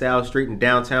 South LaSalle Street in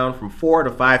downtown from 4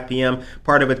 to 5 p.m.,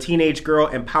 part of a teenage girl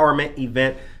empowerment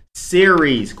event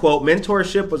series. Quote,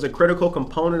 mentorship was a critical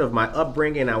component of my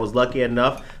upbringing. I was lucky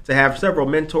enough to have several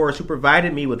mentors who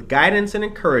provided me with guidance and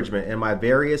encouragement in my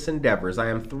various endeavors. I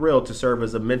am thrilled to serve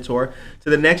as a mentor to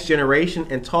the next generation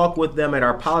and talk with them at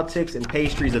our Politics and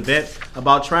Pastries event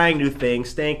about trying new things,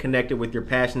 staying connected with your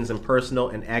passions and personal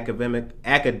and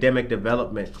academic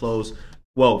development. Close.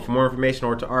 Whoa, for more information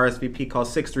or to RSVP, call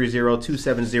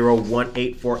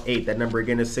 630-270-1848. That number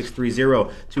again is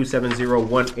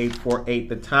 630-270-1848.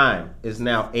 The time is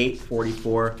now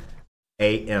 8:44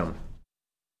 a.m.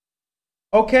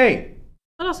 Okay.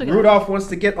 What else we got? Rudolph wants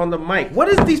to get on the mic. What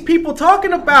is these people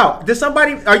talking about?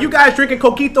 Are you guys drinking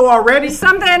coquito already?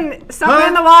 Something in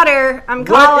the water. I'm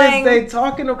calling. What is they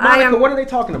talking about? Monica, what are they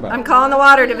talking about? I'm calling the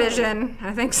water division.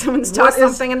 I think someone's tossed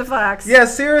something in the flax. Yeah,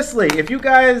 seriously. If you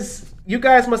guys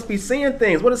must be seeing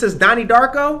things. What is this, Donnie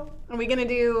Darko? Are we gonna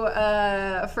do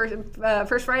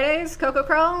First Fridays, Coco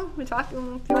Crawl? You want to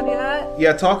do that?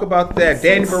 Yeah, talk about that.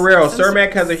 Danny Barrero,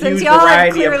 Cermak has a huge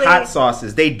variety of hot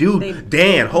sauces. They do.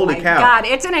 Dan, holy cow! God,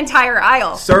 it's an entire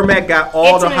aisle. Cermak got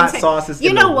all the hot sauces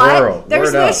in the world. You know what?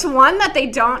 There's this one that they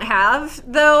don't have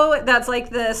though. That's like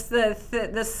the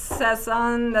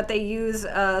sazon that they use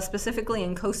specifically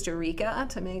in Costa Rica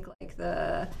to make like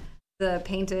the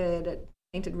painted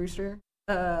rooster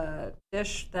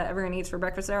dish that everyone eats for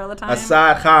breakfast there all the time.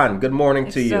 Assad Khan, good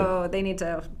morning to you. So they need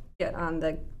to get on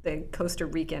the Costa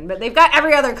Rican, but they've got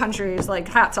every other country's like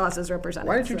hot sauces represented.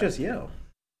 Why did you just yell?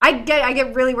 I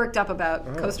get really worked up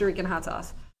about Costa Rican hot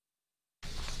sauce.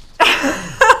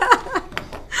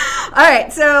 All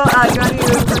right, so do you want to do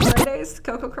First Fridays,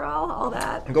 Coco Crawl, all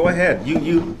that? Go ahead.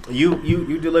 You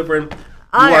delivering.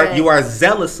 You are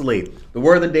zealously. The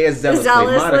word of the day is zealously.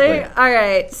 Zealously? All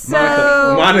right. So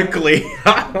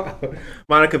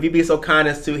Monica, if you be so kind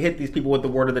as to hit these people with the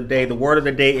word of the day. The word of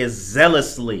the day is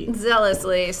zealously.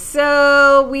 Zealously.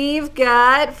 So we've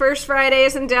got First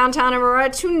Fridays in downtown Aurora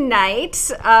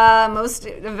tonight. Most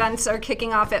events are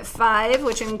kicking off at 5,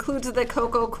 which includes the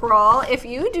Coco Crawl. If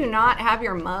you do not have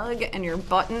your mug and your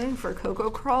button for Coco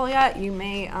Crawl yet, you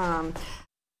may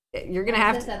you're gonna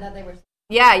have to. Said that they were.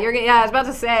 Yeah, I was about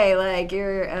to say, like,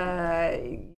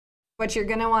 what you're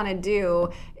gonna want to do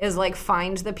is like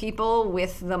find the people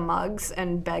with the mugs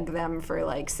and beg them for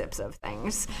like sips of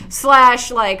things. /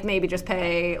 like maybe just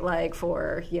pay like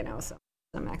for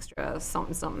some extra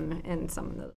something in some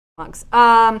of the mugs.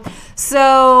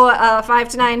 So 5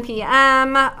 to 9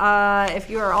 p.m. If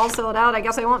you are all sold out, I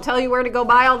guess I won't tell you where to go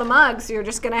buy all the mugs. You're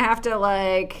just gonna have to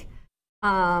like.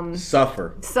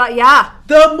 Suffer. Yeah.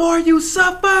 The more you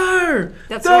suffer,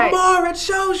 that's right. The more it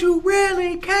shows you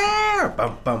really care.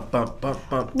 Bum, bum, bum, bum,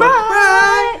 bum,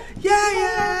 right.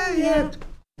 Yeah.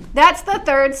 That's the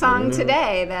third song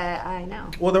today that I know.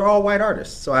 Well, they're all white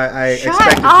artists, so I up.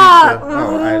 expected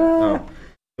you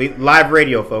to. Live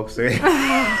radio, folks. Oh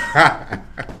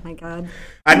my God.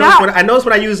 I notice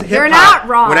when I use hip hop. You're not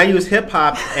wrong. When I use hip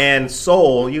hop and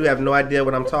soul, you have no idea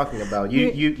what I'm talking about.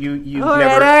 You've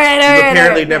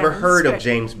apparently never heard of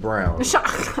James Brown.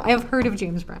 I have heard of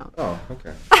James Brown. Oh,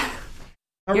 okay.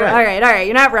 All right.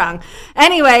 You're not wrong.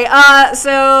 Anyway,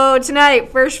 so tonight,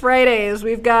 First Fridays,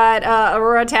 we've got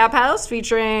Aurora Tap House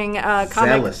featuring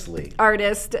comic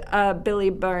artist Billy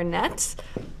Barnett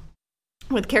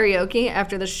with karaoke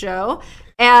after the show.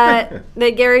 At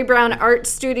the Gary Brown Art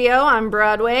Studio on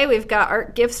Broadway, we've got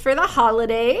art gifts for the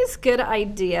holidays. Good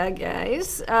idea,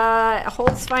 guys.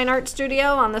 Holtz Fine Art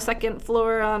Studio on the second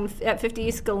floor at 50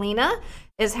 East Galena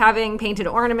is having painted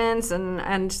ornaments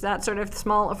and that sort of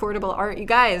small, affordable art. You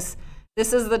guys,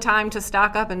 this is the time to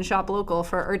stock up and shop local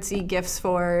for artsy gifts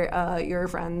for your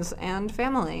friends and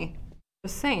family.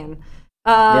 Just saying.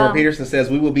 Nora Peterson says,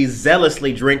 we will be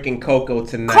zealously drinking cocoa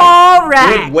tonight.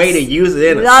 Correct. Good way to use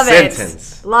it in Love a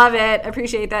sentence. Love it.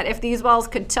 Appreciate that. If These Walls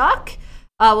Could Talk,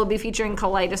 we'll be featuring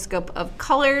Kaleidoscope of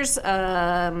Colors,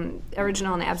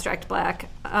 original and abstract black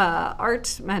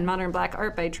art and modern black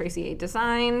art by Tracy A.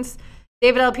 Designs.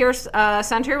 David L. Pierce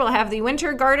Center will have the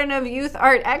Winter Garden of Youth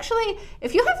Art. Actually,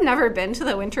 if you have never been to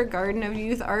the Winter Garden of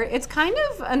Youth Art, it's kind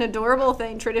of an adorable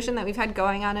tradition that we've had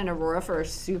going on in Aurora for a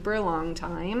super long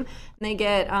time. And they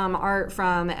get art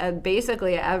from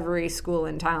basically every school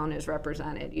in town is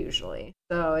represented usually.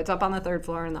 So it's up on the 3rd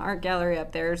floor in the art gallery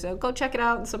up there. So go check it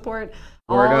out and support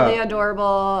all the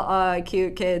adorable,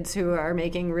 cute kids who are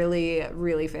making really,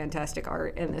 really fantastic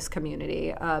art in this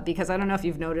community. Because I don't know if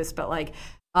you've noticed, but like,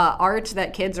 art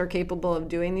that kids are capable of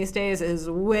doing these days is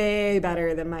way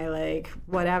better than my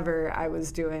whatever I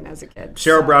was doing as a kid.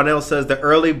 Cheryl Brownell says the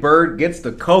early bird gets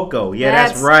the cocoa. Yeah,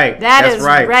 that's right. That's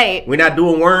right. We're not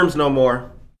doing worms no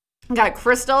more. Got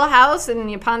Crystal House in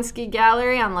Yaponski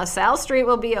Gallery on LaSalle Street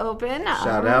will be open.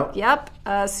 Shout out.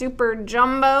 Yep. Super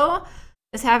Jumbo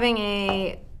is having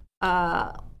a...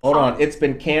 Hold on. It's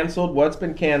been canceled? What's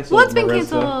been canceled, What's been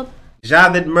Marissa? canceled?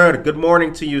 Javid Murd, good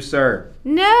morning to you, sir.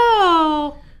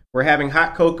 No. We're having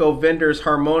hot cocoa vendors,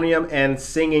 harmonium, and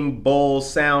singing bowl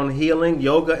sound healing,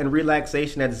 yoga, and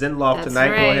relaxation at Zen Loft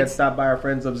tonight. Right. Go ahead, stop by our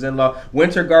friends of Zen Loft.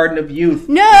 Winter Garden of Youth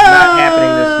No. is not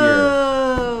happening this year.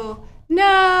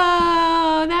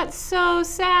 No, that's so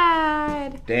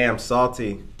sad. Damn,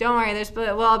 salty. Don't worry,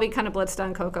 I'll be kind of blitzed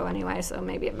on Coco anyway, so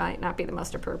maybe it might not be the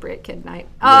most appropriate kid night.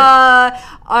 Yeah.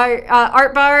 Our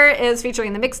Art Bar is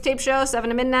featuring the Mixtape Show, 7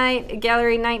 to midnight.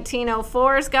 Gallery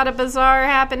 1904's got a bazaar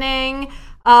happening.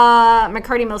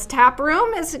 McCarty Mills Tap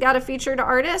Room has got a featured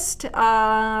artist.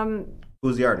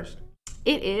 Who's the artist?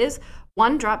 It is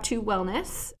One Drop 2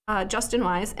 Wellness, Justin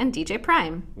Wise, and DJ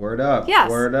Prime. Word up. Yes.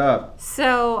 Word up.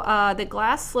 So the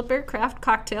Glass Slipper Craft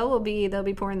Cocktail they'll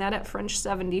be pouring that at French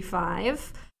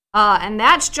 75. And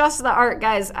that's just the art,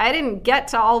 guys. I didn't get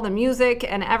to all the music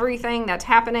and everything that's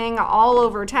happening all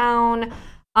over town.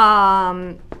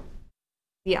 Yeah,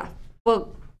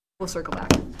 we'll circle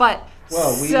back. But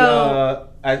as a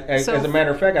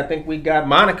matter of fact, I think we got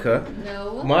Monica.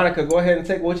 No. Monica, go ahead and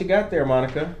take what you got there,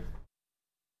 Monica.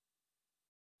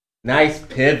 Nice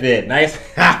pivot. Nice.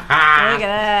 Look at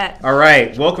that. All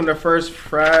right. Welcome to First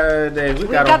Friday.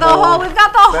 We've got the whole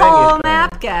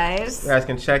map, guys. You guys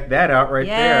can check that out right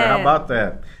there. How about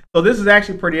that? So this is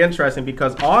actually pretty interesting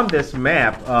because on this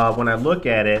map, when I look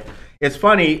at it, it's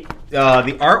funny.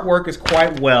 The artwork is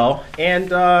quite well,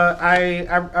 and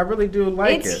I really do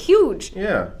like it. It's huge.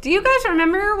 Yeah. Do you guys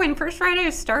remember when First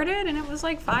Friday started and it was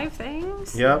like 5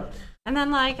 things? Yep. And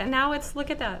then and now it's, look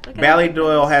at that.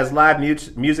 Ballydoyle has live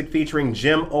music featuring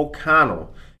Jim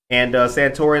O'Connell. And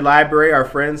Santori Library, our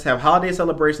friends, have holiday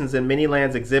celebrations in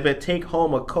Manylands exhibit. Take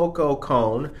home a cocoa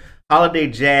cone. Holiday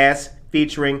jazz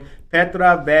featuring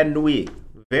Petra Van Nuy.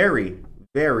 Very,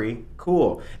 very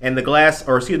cool. And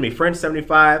French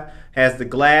 75 has the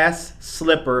Glass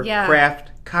Slipper Craft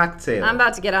Cocktail. I'm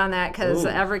about to get on that because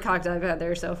every cocktail I've had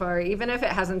there so far, even if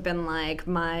it hasn't been my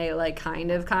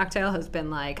kind of cocktail, has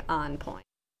been on point.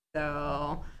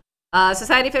 So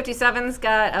Society 57's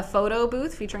got a photo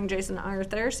booth featuring Jason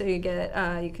Arthur, so you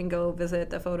can go visit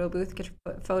the photo booth, get your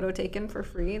photo taken for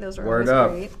free. Those are always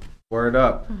great. Word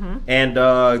up. Mm-hmm. And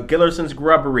Gillerson's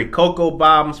Grubbery, cocoa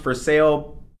bombs for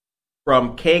sale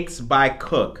from Cakes by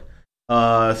Cook,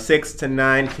 6 to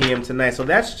 9 p.m. tonight. So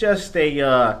that's just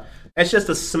a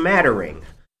smattering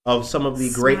of some of the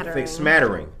great things.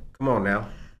 Smattering. Come on now.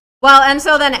 Well, and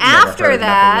so then after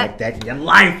that, like that in your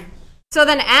life. So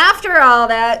then after all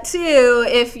that too,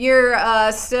 if you're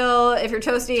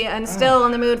toasty and still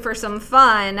in the mood for some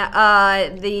fun, our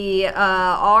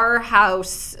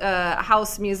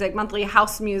house music, monthly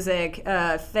house music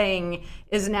thing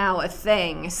is now a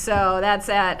thing. So that's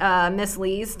at Miss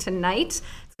Lee's tonight.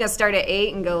 It's gonna start at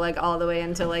 8 and go all the way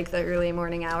into the early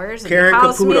morning hours. Karen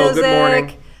Caputo, good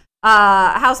morning.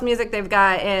 House music, they've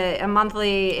got a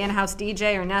monthly in-house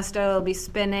DJ. Ernesto will be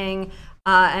spinning.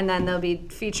 And then they'll be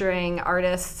featuring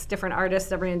different artists,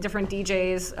 different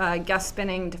DJs, guest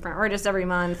spinning different artists every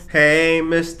month. Hey,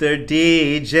 Mr.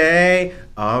 DJ,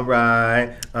 all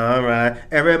right,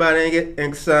 everybody get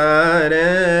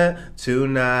excited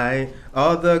tonight.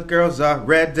 All the girls are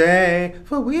ready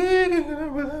for we're gonna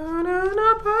run on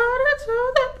a party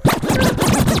to the...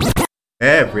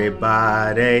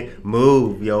 Everybody,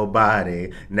 move your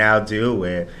body. Now do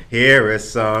it. Here is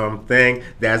something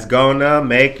that's gonna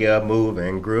make you move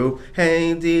and groove.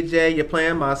 Hey, DJ, you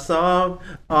playing my song?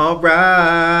 All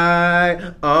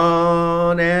right.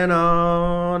 On and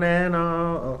on and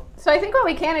on. So I think what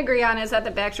we can agree on is that the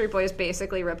Backstreet Boys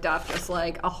basically ripped off just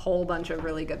like a whole bunch of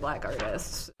really good black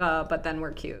artists, but then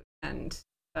were cute and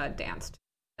danced.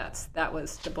 That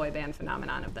was the boy band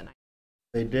phenomenon of the night.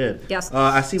 They did. Yes.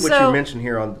 I see what you mentioned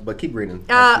here but keep reading.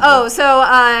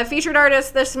 Featured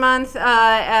artist this month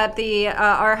at the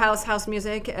Our House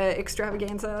Music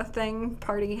extravaganza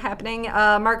party happening.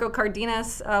 Marco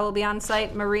Cardenas will be on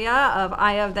site. Maria of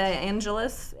Eye of the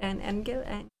Angelus and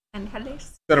Angeles.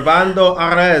 Servando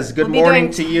Arez, good We'll morning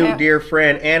doing- to you, dear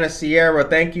friend. Anna Sierra,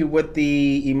 thank you with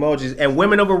the emojis. And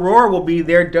Women of Aurora will be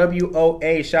there,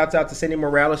 WOA. Shouts out to Cindy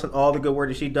Morales and all the good work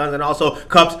that she does. And also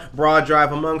Cups Broad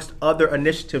Drive, amongst other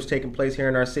initiatives taking place here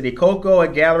in our city. Coco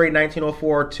at Gallery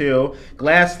 1904 too.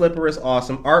 Glass Slipper is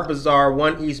awesome. Art Bazaar,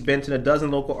 One East Benton, a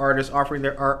dozen local artists offering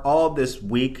their art all this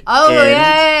week. Oh, And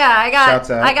yeah. Shouts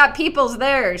out. I got Peoples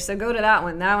there, so go to that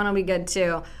one. That one will be good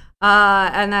too.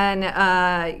 Emily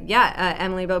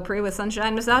Beaupre with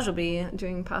Sunshine Massage will be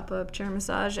doing pop-up chair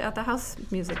massage at the house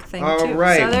music thing All too.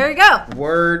 right. So there you go.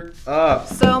 Word up.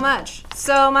 So much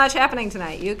happening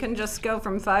tonight. You can just go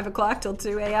from 5 o'clock till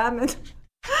 2 a.m. and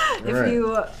if right.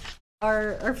 you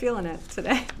are feeling it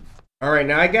today. All right,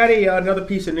 now I got another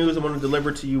piece of news I want to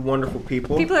deliver to you wonderful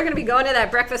people. People are going to be going to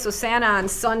that breakfast with Santa on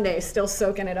Sunday, still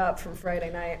soaking it up from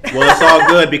Friday night. Well, it's all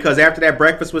good because after that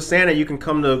breakfast with Santa, you can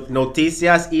come to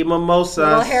Noticias y Mimosas.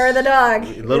 Little hair of the dog.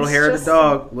 Little hair of the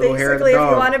dog. Little hair of the Basically, if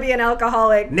dog. you want to be an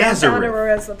alcoholic, Nazareth. downtown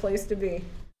Aurora is the place to be.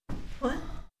 What?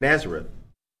 Nazareth.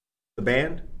 The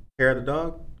band? Hair of the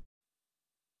dog?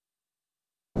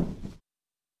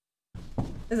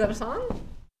 Is that a song?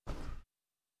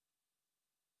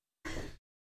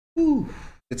 Whew.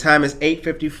 The time is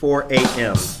 8:54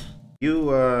 a.m.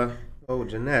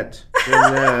 Jeanette.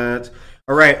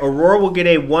 All right, Aurora will get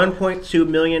a $1.2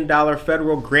 million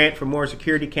federal grant for more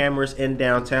security cameras in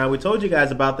downtown. We told you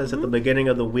guys about this at the beginning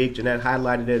of the week. Jeanette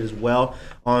highlighted it as well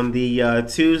on the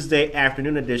Tuesday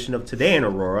afternoon edition of Today in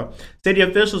Aurora. City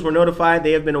officials were notified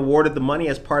they have been awarded the money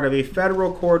as part of a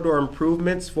federal corridor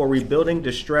improvements for rebuilding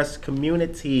distressed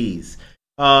communities.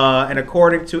 And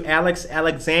according to Alex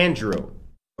Alexandru,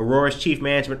 Aurora's chief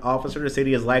management officer, the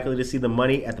city is likely to see the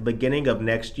money at the beginning of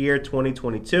next year,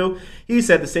 2022. He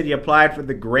said the city applied for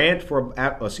the grant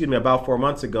about 4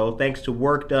 months ago, thanks to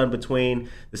work done between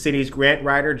the city's grant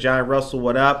writer, John Russell,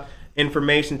 what up,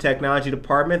 Information Technology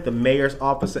Department, the Mayor's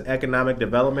Office of Economic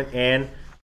Development, and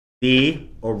the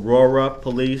Aurora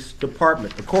Police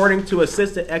Department. According to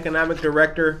Assistant Development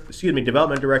Director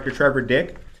Trevor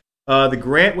Dick, the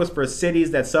grant was for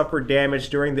cities that suffered damage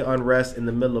during the unrest in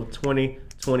the middle of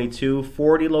 2022,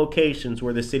 40 locations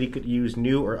where the city could use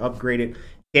new or upgraded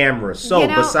cameras. So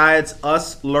besides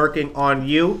us lurking on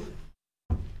you,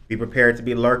 be prepared to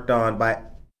be lurked on by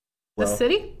the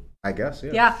city? I guess,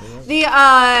 yeah.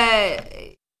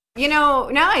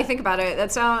 Now I think about it,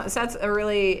 that's a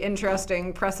really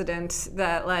interesting precedent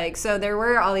that so there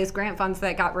were all these grant funds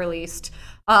that got released,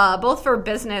 both for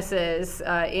businesses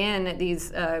in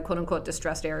these quote-unquote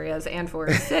distressed areas and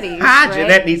for cities. Right?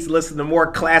 Jeanette needs to listen to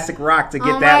more classic rock to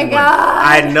get that one. God.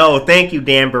 I know. Thank you,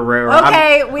 Dan Barrera.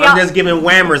 Okay, I'm just giving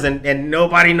whammers and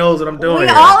nobody knows what I'm doing. We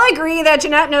here. all agree that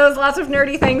Jeanette knows lots of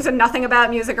nerdy things and nothing about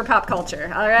music or pop culture.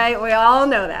 All right, we all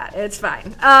know that. It's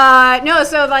fine.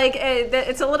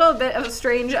 It's a little bit of a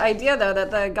strange idea though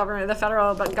that the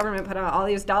federal government put out all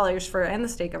these dollars and the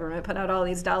state government put out all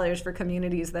these dollars for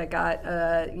communities that got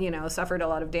suffered a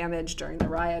lot of damage during the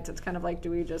riots. It's kind of like, are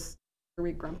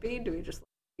we grumpy? Do we just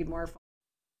need more fun?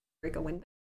 Break a window?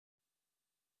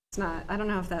 It's not. I don't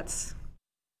know if that's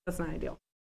not ideal.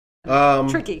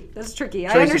 Tricky. That's tricky.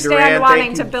 I understand Duran,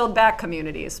 wanting to build back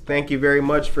communities. Thank you very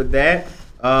much for that.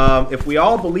 If we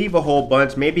all believe a whole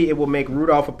bunch, maybe it will make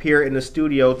Rudolph appear in the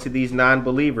studio to these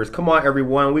non-believers. Come on,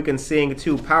 everyone. We can sing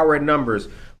too. Power in numbers.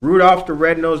 Rudolph the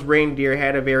red-nosed reindeer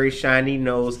had a very shiny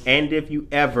nose, and if you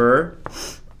ever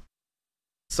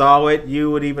saw it,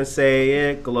 you would even say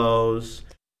it glows.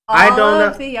 All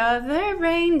of the other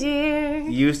reindeer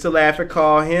used to laugh and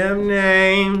call him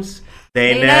names.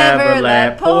 They never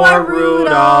let poor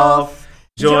Rudolph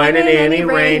join in any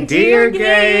reindeer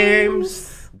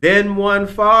games. Then one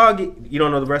foggy... You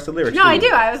don't know the rest of the lyrics, No, do I you?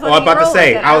 do. I was about to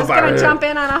say. I was going to jump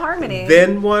in on a harmony.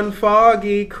 Then one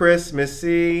foggy Christmas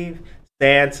Eve,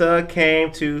 Santa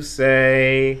came to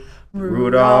say,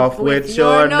 Rudolph, with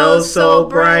your nose so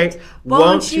bright,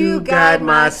 won't you guide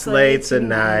my sleigh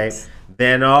tonight?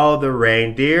 Then all the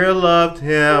reindeer loved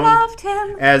him. Loved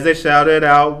him. As they shouted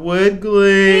out with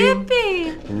glee.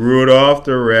 Yippee. Rudolph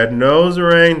the red-nosed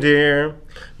reindeer,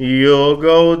 you'll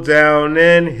go down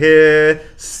in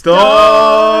history.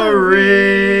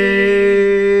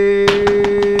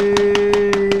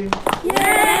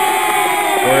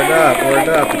 Yeah! Word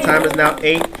up. The time is now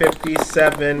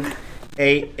 8:57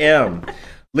 a.m.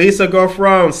 Lisa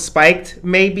Goffron, spiked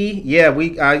maybe? Yeah,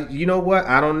 you know what?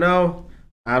 I don't know.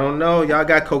 Y'all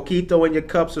got coquito in your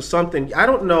cups or something. I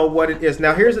don't know what it is.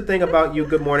 Now, here's the thing about you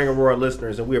Good Morning Aurora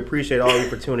listeners, and we appreciate all of you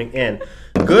for tuning in.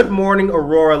 Good Morning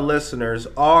Aurora listeners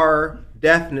are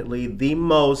definitely the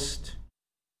most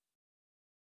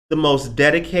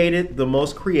dedicated, the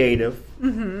most creative,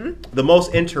 the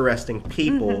most interesting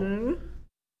people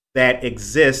that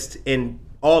exist in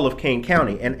all of Kane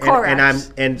County, I don't all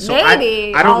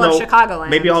know, of Chicagoland.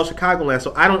 Maybe all of Chicagoland.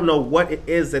 So I don't know what it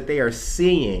is that they are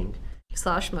seeing. /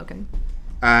 smoking.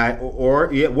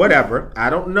 Whatever. I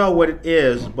don't know what it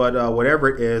is, but whatever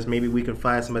it is, maybe we can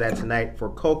find some of that tonight for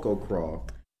Cocoa Crawl.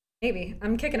 Maybe.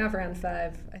 I'm kicking off around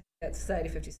 5. I think that's Society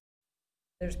 56.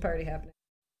 There's a party happening.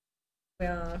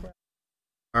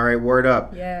 All right, word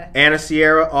up. Yeah. Anna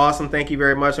Sierra, awesome. Thank you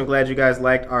very much. I'm glad you guys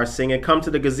liked our singing. Come to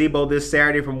the gazebo this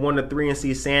Saturday from 1 to 3 and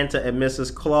see Santa and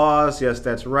Mrs. Claus. Yes,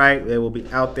 that's right. They will be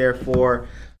out there for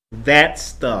that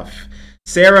stuff.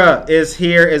 Sarah is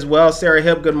here as well. Sarah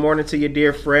Hibb, good morning to you,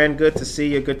 dear friend. Good to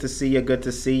see you. Good to see you. Good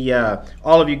to see you.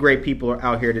 All of you great people are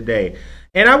out here today.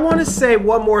 And I want to say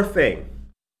one more thing.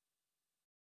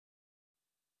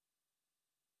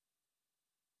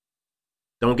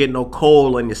 Don't get no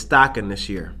coal in your stocking this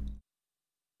year.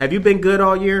 Have you been good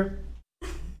all year?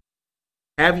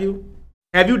 Have you?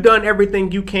 Have you done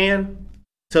everything you can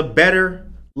to better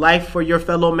life for your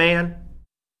fellow man?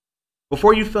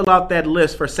 Before you fill out that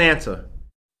list for Santa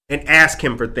and ask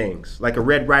him for things like a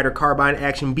Red Ryder carbine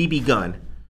action BB gun,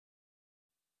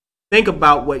 think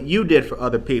about what you did for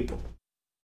other people.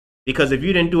 Because if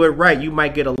you didn't do it right, you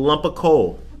might get a lump of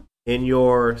coal in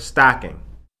your stocking.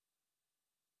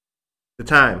 The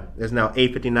time is now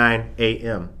 8:59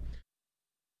 a.m.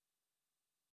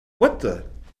 What the?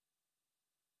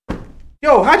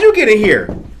 Yo, how'd you get in here?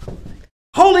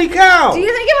 Holy cow! Do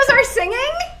you think it was our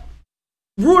singing?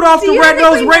 Rudolph the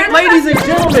Red-Nosed Reindeer, ladies and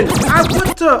gentlemen. I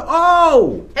went to,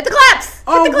 Hit the claps! Hit the claps!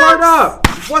 Word up.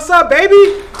 What's up,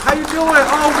 baby? How you doing?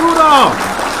 Oh, Rudolph.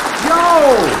 Yo,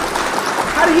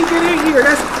 how did he get in here?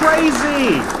 That's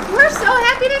crazy. We're so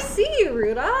happy to see you,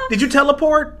 Rudolph. Did you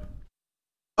teleport?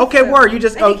 Okay, word. You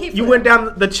just you went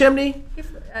down the chimney?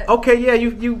 Okay, yeah,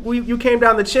 you came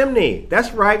down the chimney.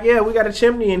 That's right. Yeah, we got a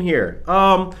chimney in here.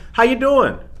 How you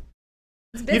doing?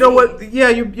 You know what? Yeah,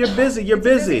 you're busy. You're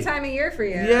busy. It's a busy time of year for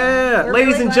you. Yeah,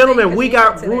 ladies and gentlemen, we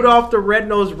got Rudolph the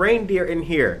Red-Nosed Reindeer in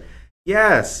here.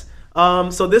 Yes.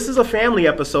 So this is a family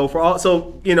episode for all.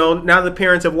 So now the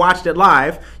parents have watched it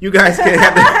live. You guys can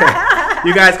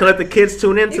you guys can let the kids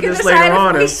tune into this later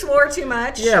on. We swore too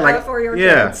much. For your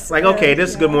kids. Okay, this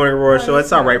is Good Morning Aurora show.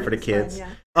 It's all right for the kids.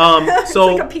 Fun, yeah.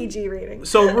 So it's like a PG rating.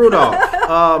 So Rudolph,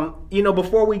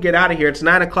 before we get out of here, it's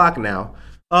 9:00 now.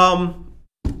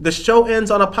 The show ends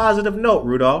on a positive note,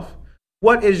 Rudolph.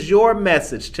 What is your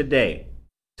message today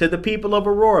to the people of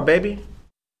Aurora, baby?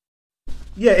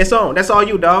 Yeah, it's on. That's all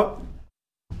you, dog.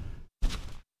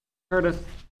 Curtis,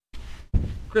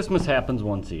 Christmas happens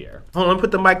once a year. Hold on,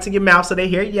 put the mic to your mouth so they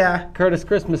hear ya. Curtis,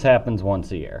 Christmas happens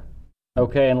once a year.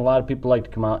 Okay, and a lot of people like to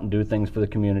come out and do things for the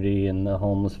community and the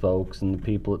homeless folks and the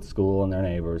people at school and their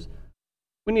neighbors.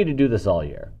 We need to do this all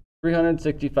year.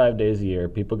 365 days a year,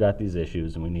 people got these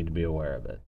issues and we need to be aware of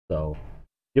it. So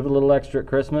give a little extra at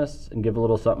Christmas and give a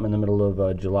little something in the middle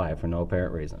of July for no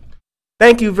apparent reason.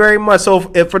 Thank you very much. So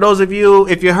for those of you,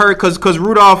 if you heard, because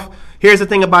Rudolph, here's the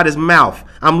thing about his mouth.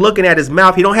 I'm looking at his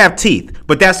mouth. He don't have teeth,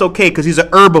 but that's okay because he's an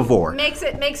herbivore. Makes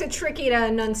it tricky to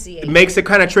enunciate. It makes it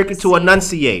kind of tricky to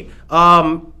enunciate.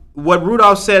 What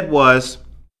Rudolph said was,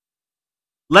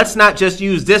 let's not just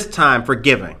use this time for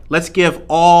giving. Let's give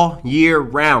all year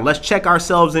round. Let's check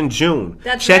ourselves in June.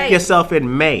 Check yourself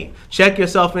in May. Check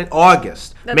yourself in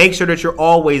August. Make sure that you're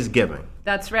always giving.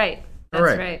 That's right.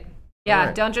 That's right.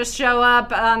 Yeah, Don't just show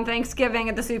up on Thanksgiving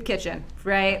at the soup kitchen,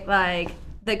 right? Like,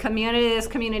 this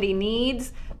community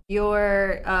needs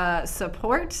your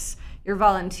supports, your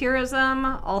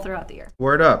volunteerism all throughout the year.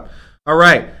 Word up. All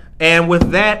right. And with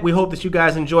that, we hope that you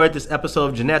guys enjoyed this episode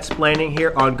of Jeanette's Splaining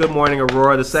here on Good Morning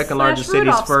Aurora, the second largest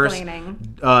city's first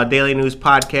daily news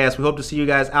podcast. We hope to see you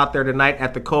guys out there tonight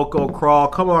at the Cocoa Crawl.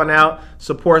 Come on out,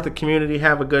 support the community,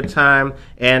 have a good time,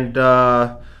 and,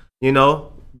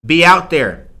 be out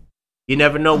there. You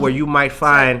never know where you might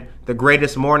find the the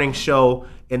greatest morning show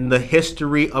in the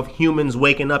history of humans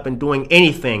waking up and doing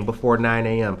anything before 9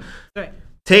 a.m. Right.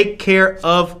 Take care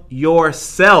of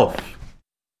yourself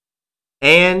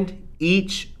and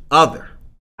each other.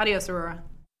 Adios, Aurora.